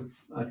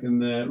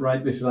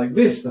write this like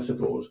this, I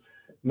suppose.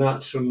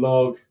 Natural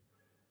log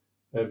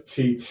of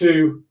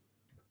T2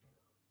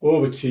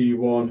 over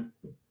T1,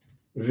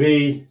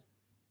 V,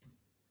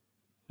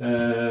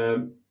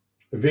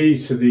 V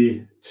to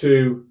the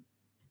 2,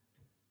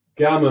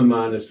 gamma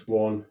minus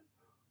 1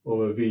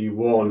 over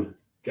V1,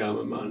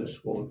 gamma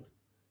minus 1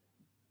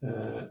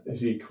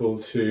 is equal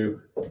to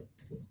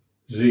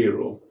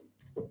 0.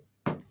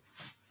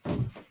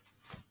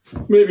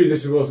 Maybe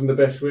this wasn't the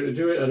best way to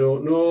do it, I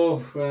don't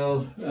know.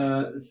 Well,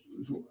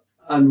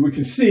 and we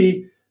can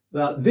see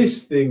that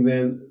this thing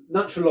then,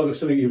 natural log of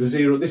something equal to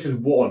 0, this is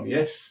 1,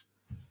 yes?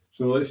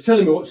 So it's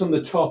telling me what's on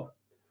the top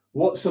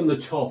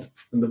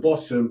and the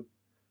bottom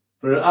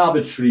for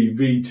arbitrary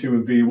V2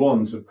 and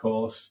V1s, of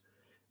course.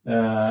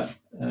 They're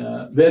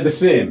the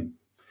same.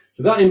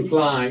 So that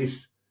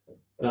implies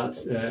that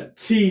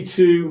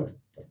T2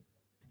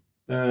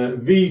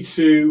 V2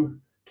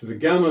 to the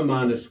gamma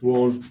minus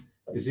 1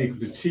 is equal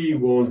to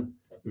T1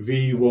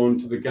 V1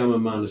 to the gamma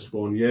minus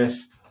 1,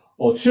 yes.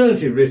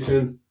 Alternative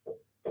written,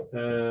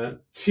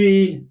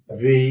 TV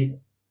to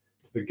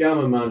the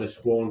gamma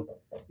minus 1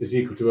 is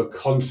equal to a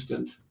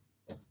constant.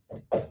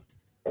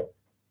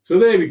 So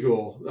there we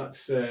go.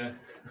 That's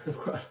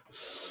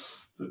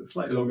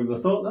slightly longer than I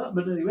thought that,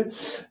 but anyway.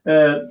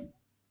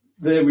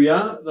 There we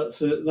are.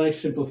 That's a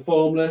nice simple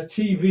formula.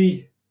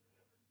 TV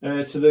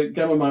to the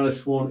gamma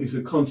minus 1 is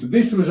a constant.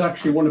 This was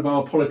actually one of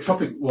our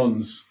polytropic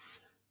ones.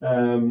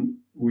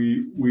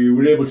 We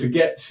were able to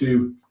get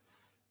to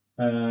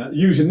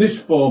using this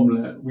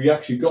formula, we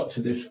actually got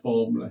to this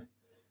formula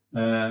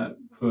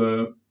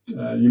for,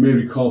 you may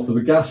recall, for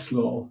the gas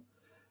law.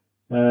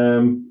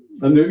 And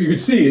you can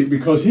see it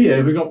because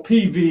here we've got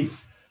PV,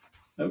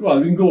 well,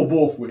 we can go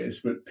both ways,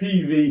 but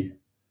PV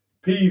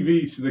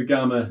to the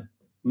gamma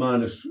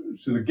minus,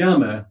 so the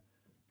gamma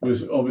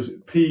was obviously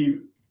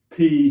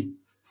V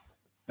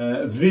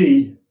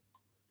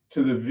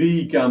to the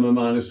V gamma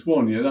minus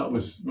 1. Yeah, that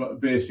was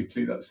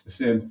basically, that's the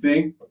same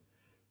thing.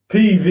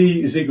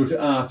 PV is equal to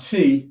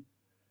RT.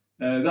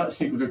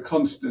 That's equal to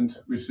constant,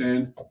 we're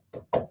saying.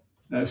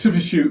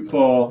 Substitute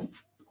for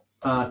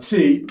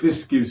RT,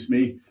 this gives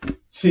me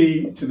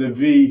T to the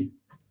V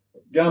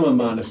gamma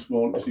minus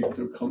 1 is equal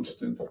to a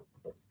constant.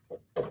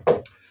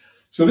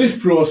 So this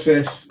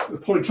process, the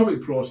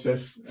polytropic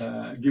process,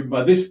 given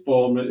by this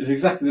formula, is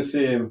exactly the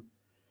same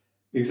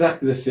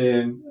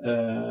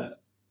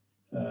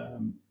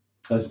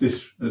as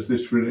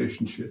this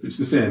relationship. It's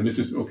the same. It's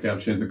just, okay,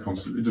 I've changed the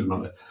constant. It doesn't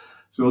matter.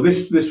 So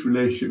this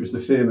relationship is the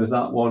same as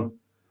that one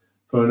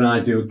for an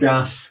ideal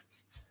gas,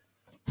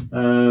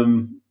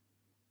 and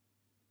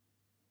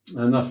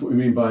that's what we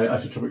mean by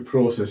isotropic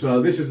process.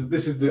 Now this is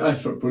the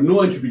isotropic, but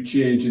no entropy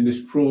change in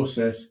this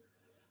process.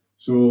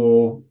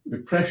 So the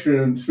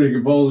pressure and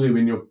specific volume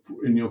in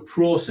your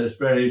process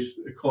varies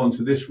according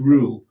to this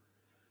rule.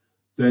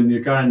 Then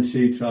you're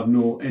guaranteed to have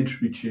no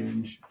entropy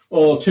change.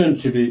 Or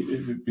alternatively,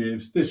 it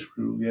behaves this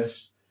rule.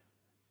 Yes,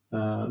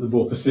 they're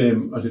both the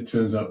same as it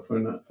turns out for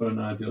an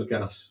ideal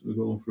gas. We're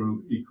going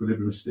through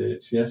equilibrium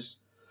states. Yes,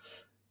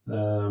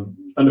 and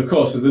of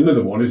course there's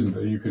another one, isn't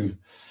there? You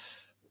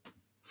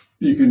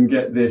can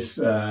get this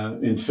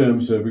in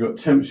terms of, we've got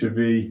temperature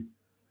V,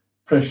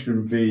 pressure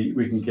in V.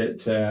 We can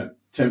get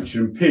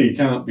temperature in P,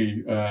 can't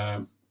we,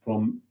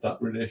 from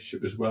that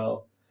relationship as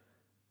well.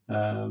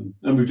 And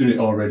we've done it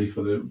already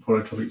for the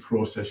polytropic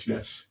process,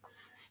 yes.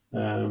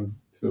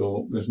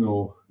 So there's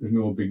no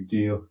big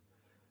deal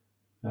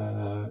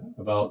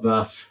about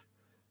that.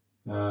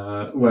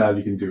 Well,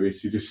 you can do it.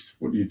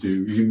 What do?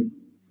 You can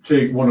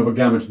take 1 over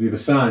gamma to the other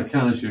side,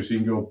 can't you? So you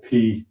can go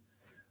P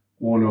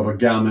 1 over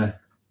gamma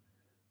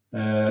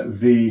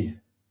V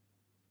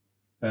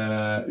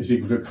is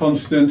equal to a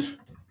constant.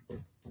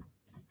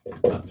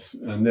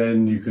 And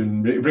then you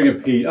can bring a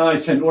P. What I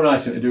tend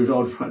to do is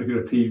always try to get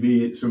a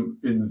PV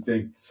in the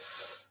thing.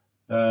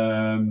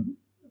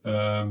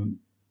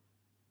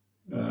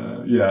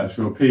 Yeah,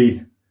 so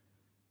P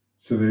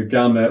to the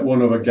gamma,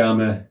 1 over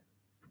gamma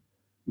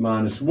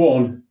minus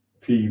 1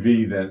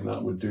 PV, then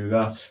that would do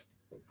that,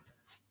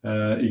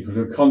 equal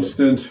to a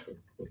constant.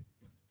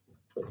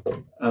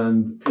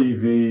 And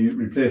PV,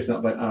 replacing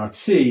that by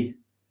RT,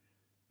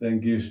 then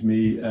gives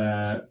me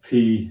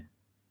P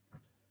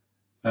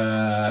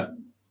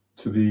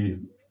to the,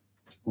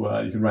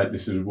 well, you can write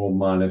this as 1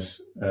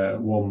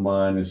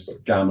 minus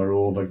gamma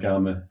over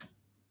gamma,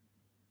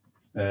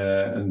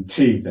 and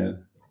T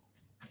then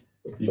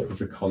equals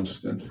a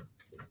constant.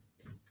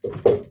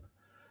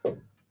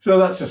 So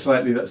that's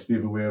the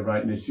other way of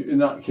writing it. In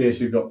that case,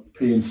 you've got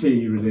P and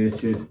T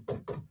related,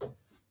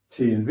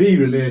 T and V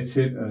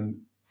related,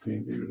 and P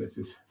and V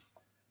related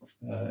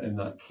in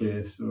that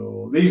case.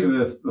 So these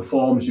are the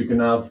forms you can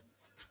have.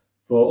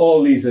 For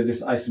all these are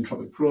just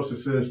isentropic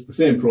processes, the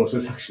same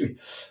process actually,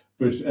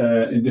 but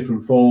in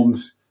different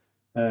forms,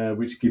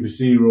 which gives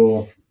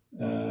zero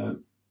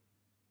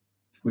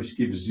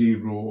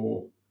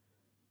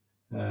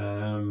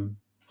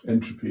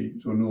entropy,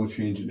 so no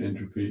change in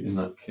entropy in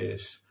that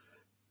case.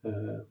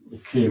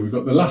 Okay, we've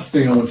got the last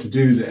thing I want to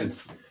do then.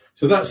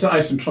 So that's the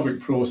isentropic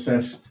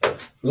process.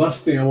 The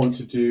last thing I want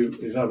to do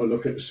is have a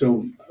look at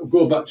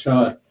go back to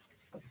our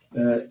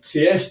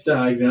TS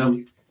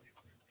diagram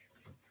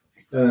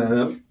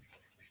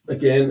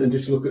again, and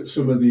just look at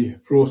some of the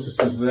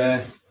processes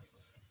there.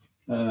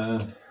 Now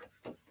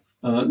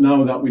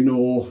that we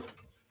know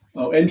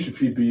how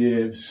entropy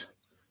behaves,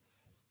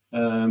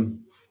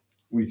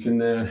 we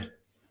can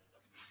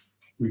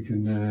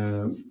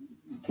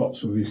plot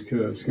some of these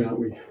curves, can't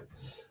we?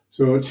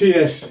 So a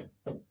TS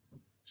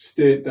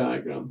state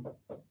diagram.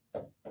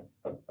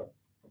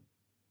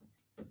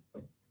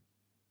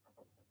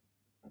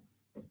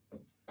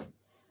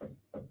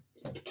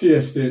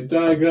 TS state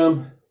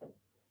diagram.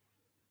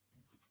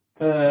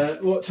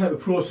 What type of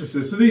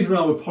processes? So these are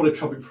our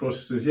polytropic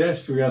processes.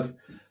 Yes, so we had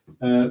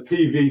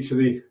PV to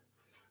the,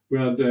 we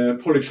had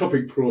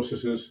polytropic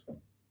processes.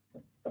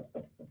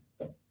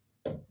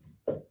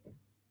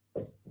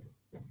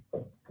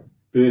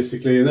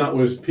 Basically, and that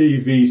was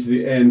PV to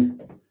the N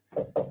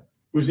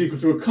was equal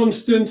to a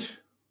constant.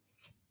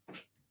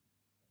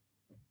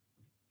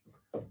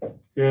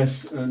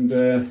 Yes, and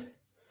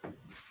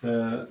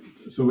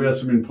so we had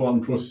some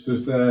important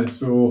processes there.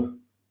 So,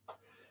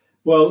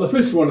 well, the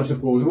first one, I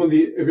suppose,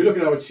 if you look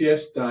at our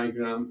TS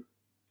diagram,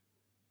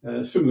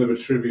 some of them are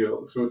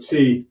trivial. So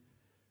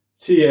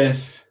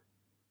TS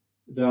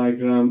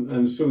diagram,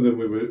 and some of them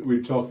we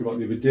were talking about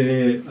the other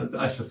day, the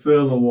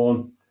isothermal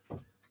one.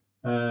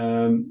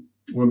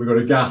 When we got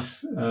a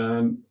gas, we've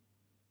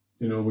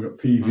got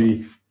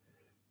PV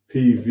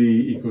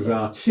equals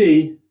RT.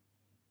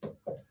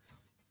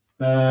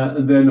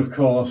 And then, of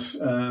course,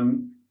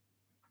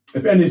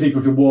 if n is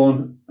equal to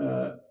 1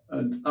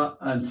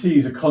 and t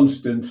is a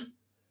constant,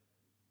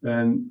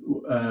 then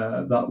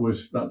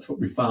that's what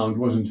we found,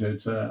 wasn't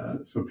it?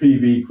 So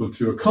PV equal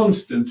to a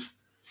constant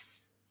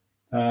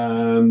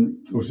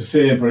was the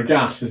same for a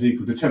gas as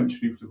equal to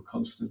temperature equal to a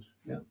constant.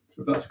 Yeah,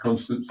 so that's a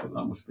constant, so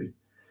that must be.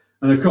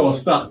 And of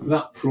course,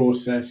 that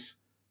process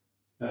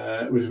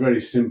was very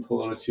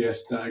simple on a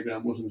TS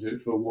diagram, wasn't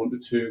it? From 1 to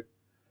 2,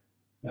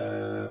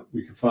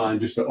 we could find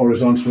just a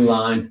horizontal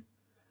line.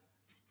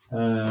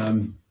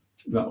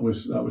 That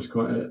was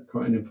quite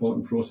an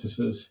important process.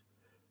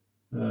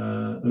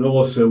 And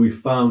also we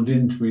found,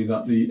 didn't we,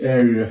 that the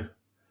area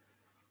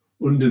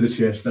under the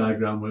TS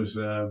diagram was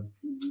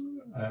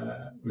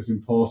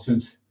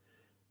important.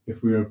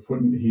 If we were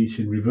putting heat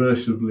in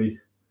reversibly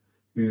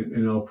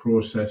in our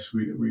process,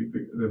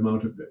 the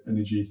amount of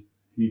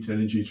heat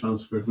energy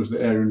transferred was the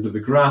area under the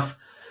graph.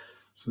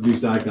 So these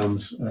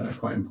diagrams are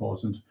quite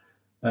important.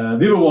 The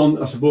other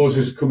one, I suppose,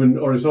 is coming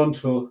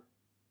horizontal.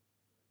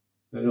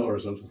 Not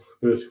horizontal,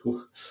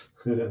 vertical.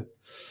 So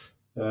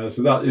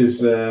that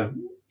is, they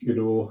can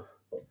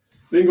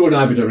go in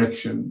either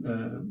direction.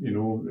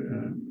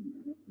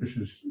 This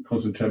is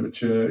constant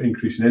temperature,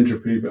 increase in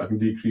entropy, but I can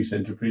decrease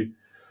entropy,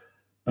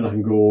 and I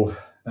can go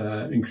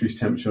increase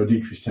temperature or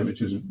decrease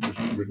temperature,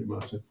 doesn't really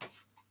matter.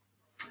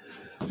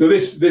 So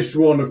this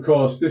one, of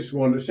course,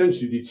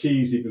 essentially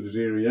dt is equal to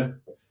 0, yeah?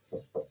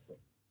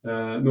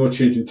 No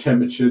change in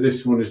temperature.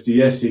 This one is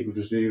ds equal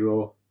to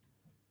 0,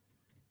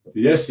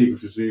 ds equal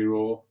to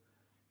 0,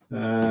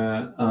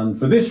 and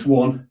for this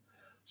one,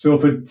 so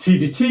for T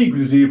dt equal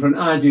to 0 for an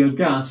ideal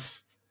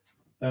gas,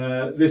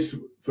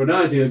 for an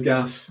ideal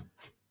gas,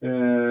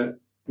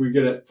 we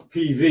get a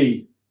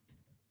PV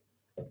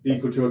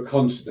equal to a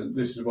constant.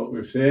 This is what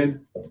we're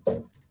saying.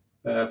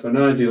 For an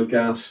ideal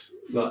gas,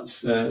 that's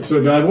so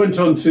if I went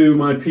on to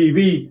my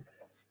PV,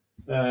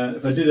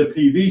 if I did a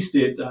PV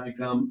state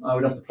diagram, I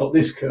would have to plot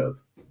this curve.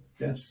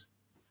 Yes.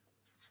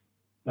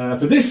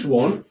 For this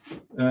one,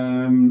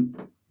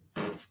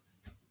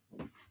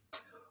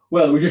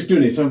 well, we're just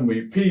doing it, haven't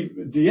we?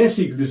 ds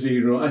equal to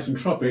 0,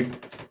 isentropic.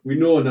 We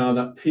know now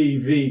that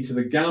PV to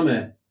the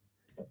gamma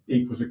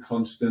equals a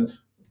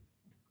constant.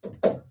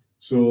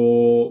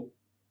 So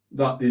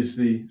that is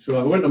so if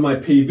I went on my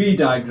PV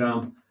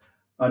diagram,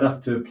 I'd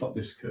have to plot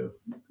this curve,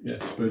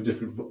 yes, for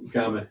different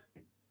gamma,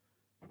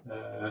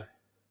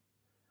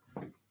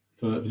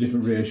 for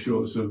different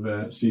ratios of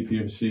CP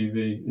and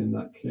CV in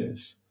that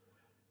case.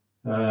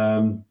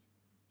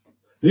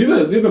 The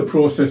other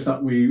process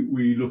that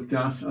we looked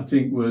at, I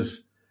think,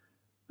 was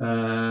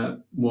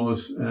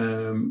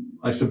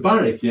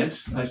isobaric,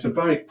 yes,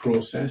 isobaric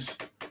process,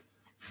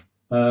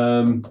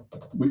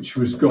 which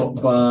was got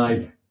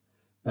by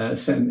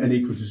setting n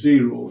equal to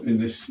 0 in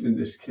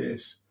this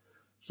case.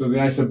 So the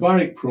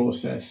isobaric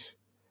process,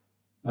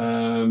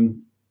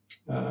 and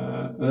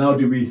how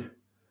do we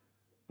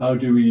so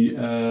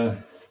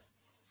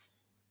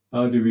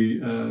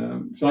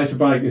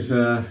isobaric is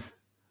of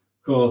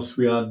course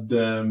we had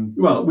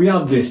we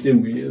had this,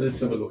 didn't we? Let's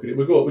have a look at it.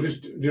 We'll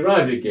just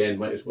derive it again,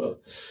 might as well.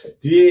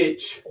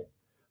 dH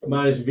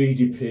minus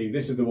VdP.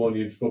 This is the one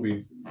you'd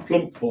probably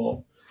plump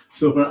for.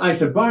 So for an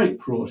isobaric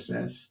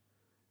process,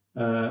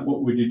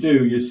 what would you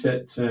do? You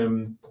set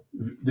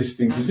this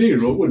thing to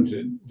 0, wouldn't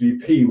it?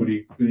 Vp would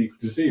equal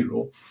to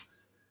 0.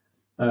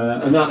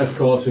 And that, of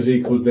course, is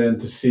equal then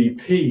to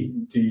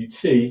Cp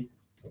dt.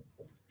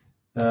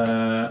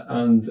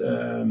 And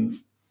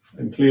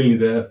clearly,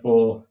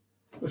 therefore,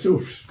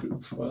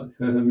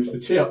 Mr.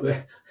 T up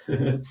there.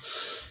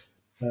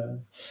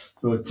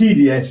 So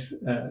TDS,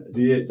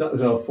 that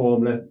was our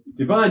formula.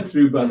 Divide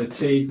through by the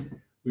T,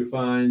 we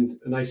find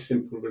a nice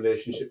simple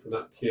relationship for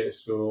that case.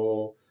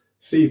 So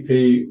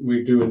Cp,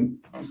 we're doing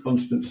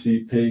constant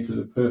Cp for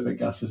the perfect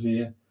gases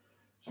here.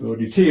 So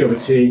dt over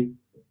T.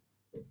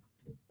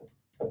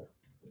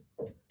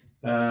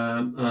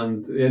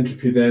 And the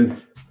entropy then,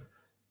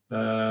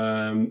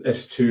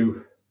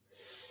 S2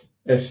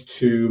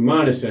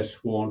 minus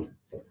S1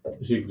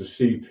 is equal to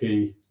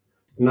Cp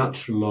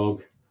natural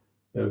log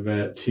of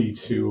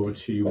T2 over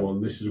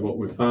T1. This is what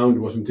we found,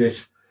 wasn't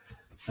it?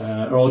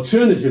 Or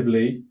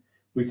alternatively,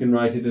 we can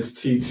write it as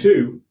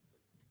T2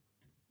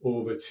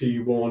 over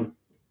T1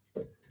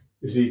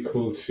 is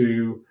equal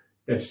to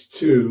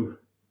S2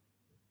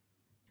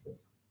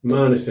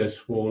 minus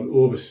S1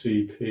 over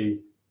Cp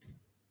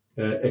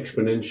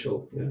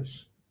exponential,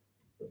 yes.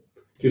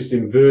 Just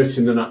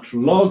inverting the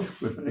natural log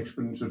with an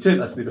exponential. Take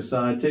that to the other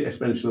side, take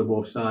exponential on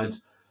both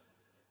sides.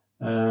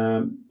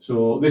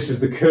 So this is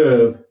the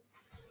curve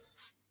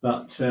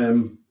that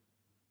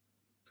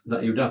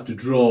you'd have to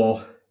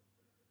draw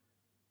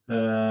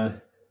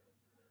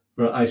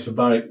for an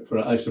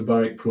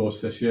isobaric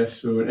process, yes.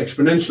 So an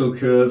exponential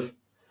curve.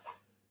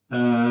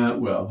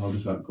 Well, how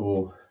does that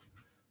go?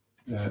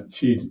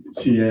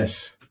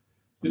 TS.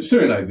 It's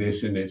something like this,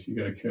 isn't it? You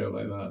get a curve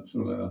like that,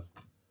 something like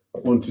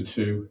that. 1 to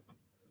 2.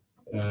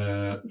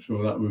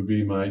 So that would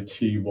be my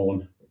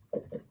T1.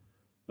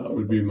 That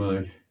would be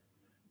my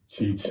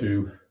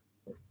T2.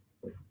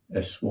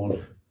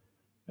 S1,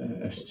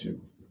 S2.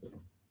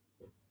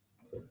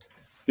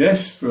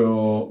 Yes,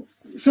 so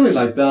something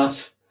like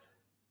that.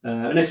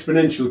 An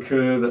exponential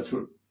curve, that's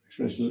what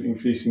exponential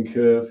increasing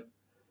curve,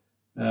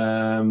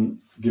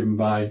 given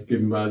by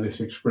this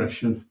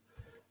expression.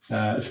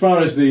 As far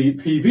as the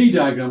PV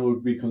diagram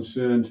would be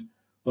concerned,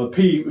 well,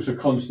 P was a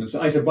constant, so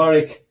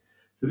isobaric.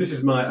 So this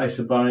is my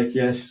isobaric,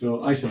 yes. So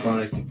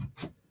isobaric,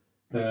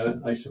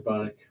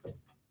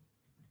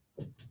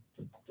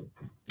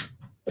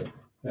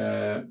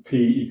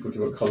 P equal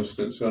to a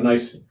constant. So a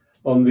nice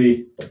on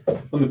the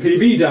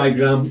PV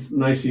diagram,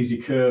 nice easy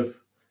curve,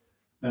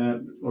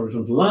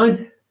 horizontal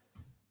line,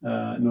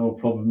 no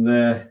problem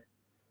there.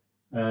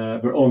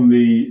 But on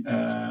the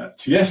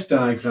TS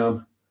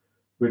diagram,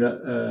 we'd get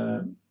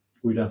a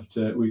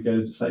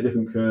slightly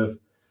different curve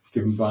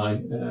given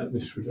by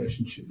this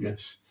relationship.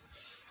 Yes.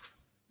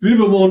 The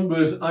other one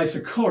was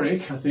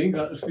isochoric. I think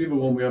that's the other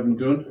one we haven't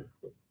done.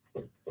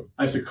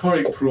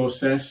 Isochoric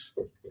process.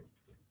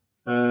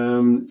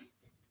 And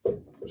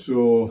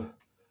for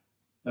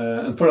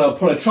our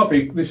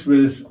polytropic, this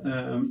was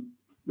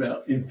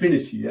well,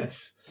 infinity.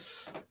 Yes.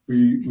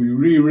 We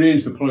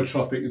rearranged the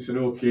polytropic and said,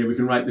 okay, we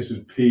can write this as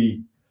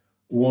P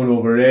 1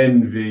 over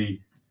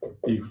NV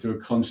equal to a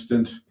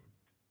constant.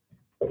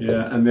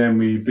 Yeah, and then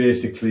we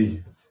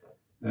basically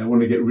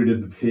want to get rid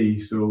of the P,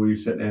 so we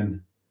set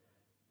N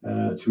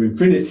to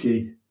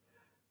infinity.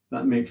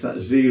 That makes that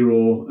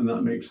 0, and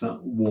that makes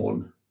that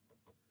 1.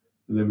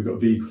 And then we've got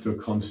V equal to a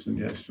constant,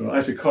 yes. So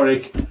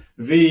isochoric,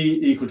 V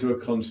equal to a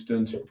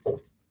constant.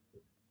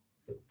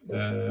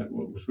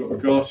 What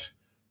we've got,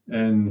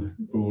 N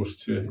goes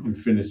to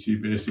infinity,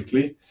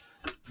 basically,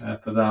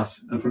 for that.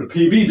 And for the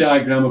PV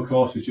diagram, of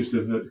course, it's just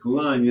a vertical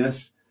line,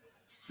 yes.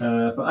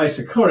 For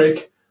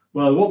isochoric,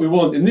 well, what we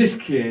want in this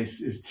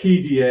case is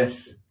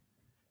TdS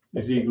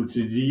is equal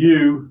to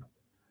du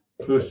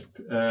plus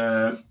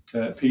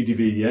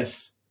PdV,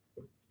 yes.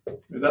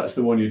 That's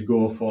the one you'd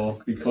go for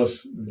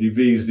because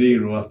dV is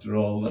 0 after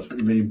all. That's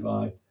what we mean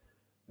by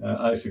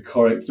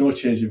isochoric. No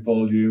change in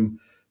volume.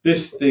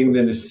 This thing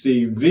then is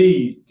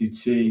CV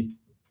dt,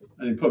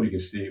 and you probably can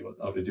see what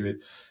I'll be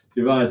doing.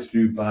 Divide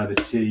through by the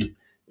T.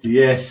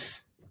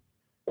 ds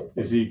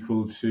is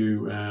equal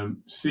to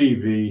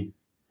CV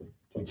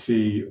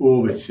dt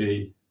over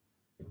T,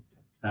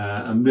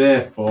 and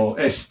therefore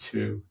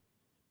S2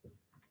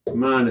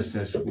 minus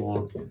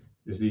S1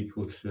 is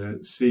equal to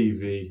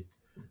CV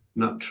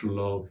natural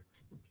log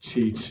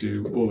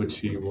T2 over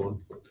T1.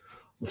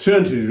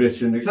 Alternatively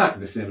written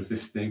exactly the same as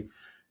this thing.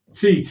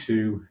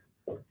 T2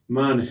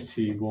 minus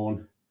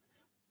T1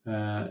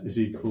 is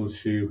equal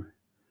to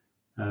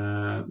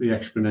the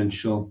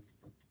exponential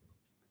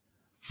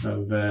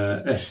of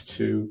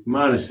S2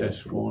 minus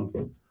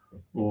S1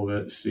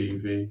 over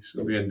CV.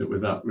 So we end up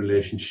with that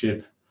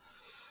relationship.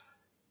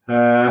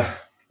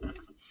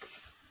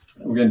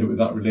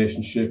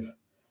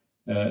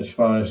 As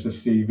far as the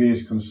CV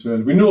is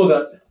concerned. We know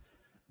that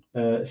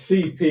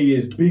CP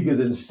is bigger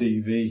than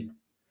CV.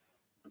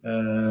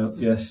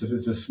 Yes,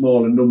 it's a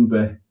smaller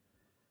number.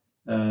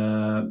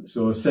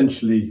 So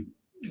essentially,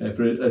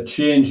 for a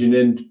change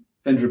in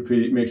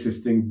entropy, it makes this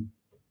thing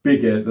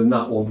bigger than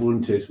that one,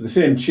 wouldn't it? For the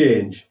same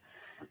change,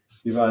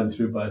 divided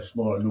through by a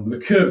smaller number.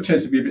 The curve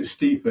tends to be a bit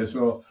steeper,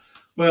 so,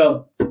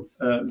 well,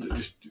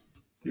 just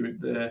do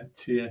it there,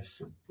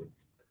 TS.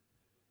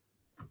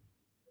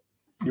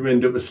 You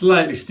end up with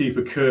slightly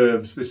steeper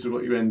curves. This is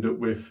what you end up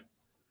with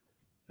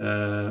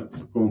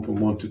going from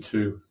 1 to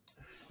 2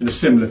 in a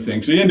similar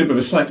thing. So you end up with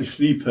a slightly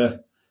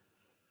steeper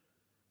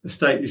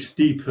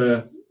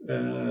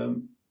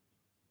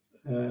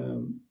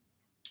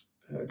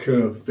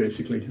curve,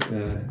 basically,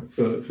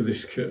 for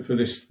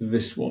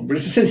this one. But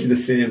it's essentially the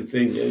same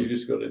thing. Yeah, you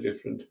just got a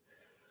different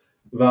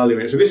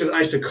value. So this is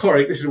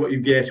isochoric. This is what you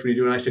get when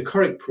you do an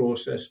isochoric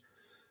process.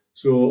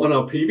 So on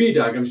our PV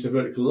diagram, it's a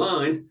vertical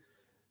line.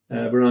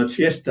 But on our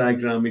TS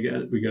diagram, we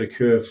get a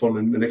curve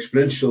following an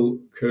exponential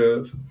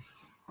curve.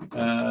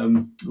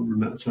 We're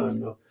running out of time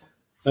now.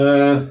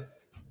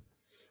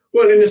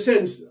 Well, in a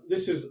sense,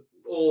 this is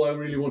all I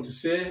really want to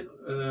say.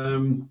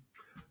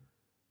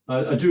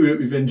 I do hope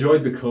you've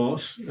enjoyed the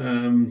course.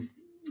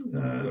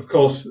 Of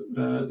course,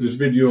 there's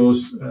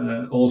videos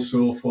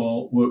also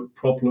for work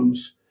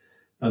problems,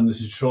 and there's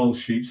tutorial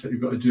sheets that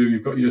you've got to do.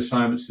 You've got your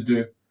assignments to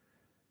do,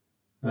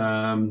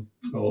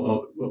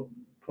 or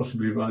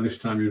possibly by this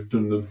time you've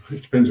done them.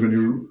 It depends when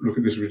you look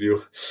at this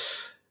video.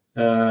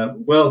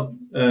 Well,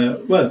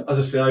 as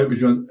I say, I hope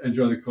you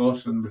enjoy the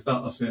course, and with that,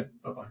 I'll say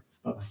bye-bye.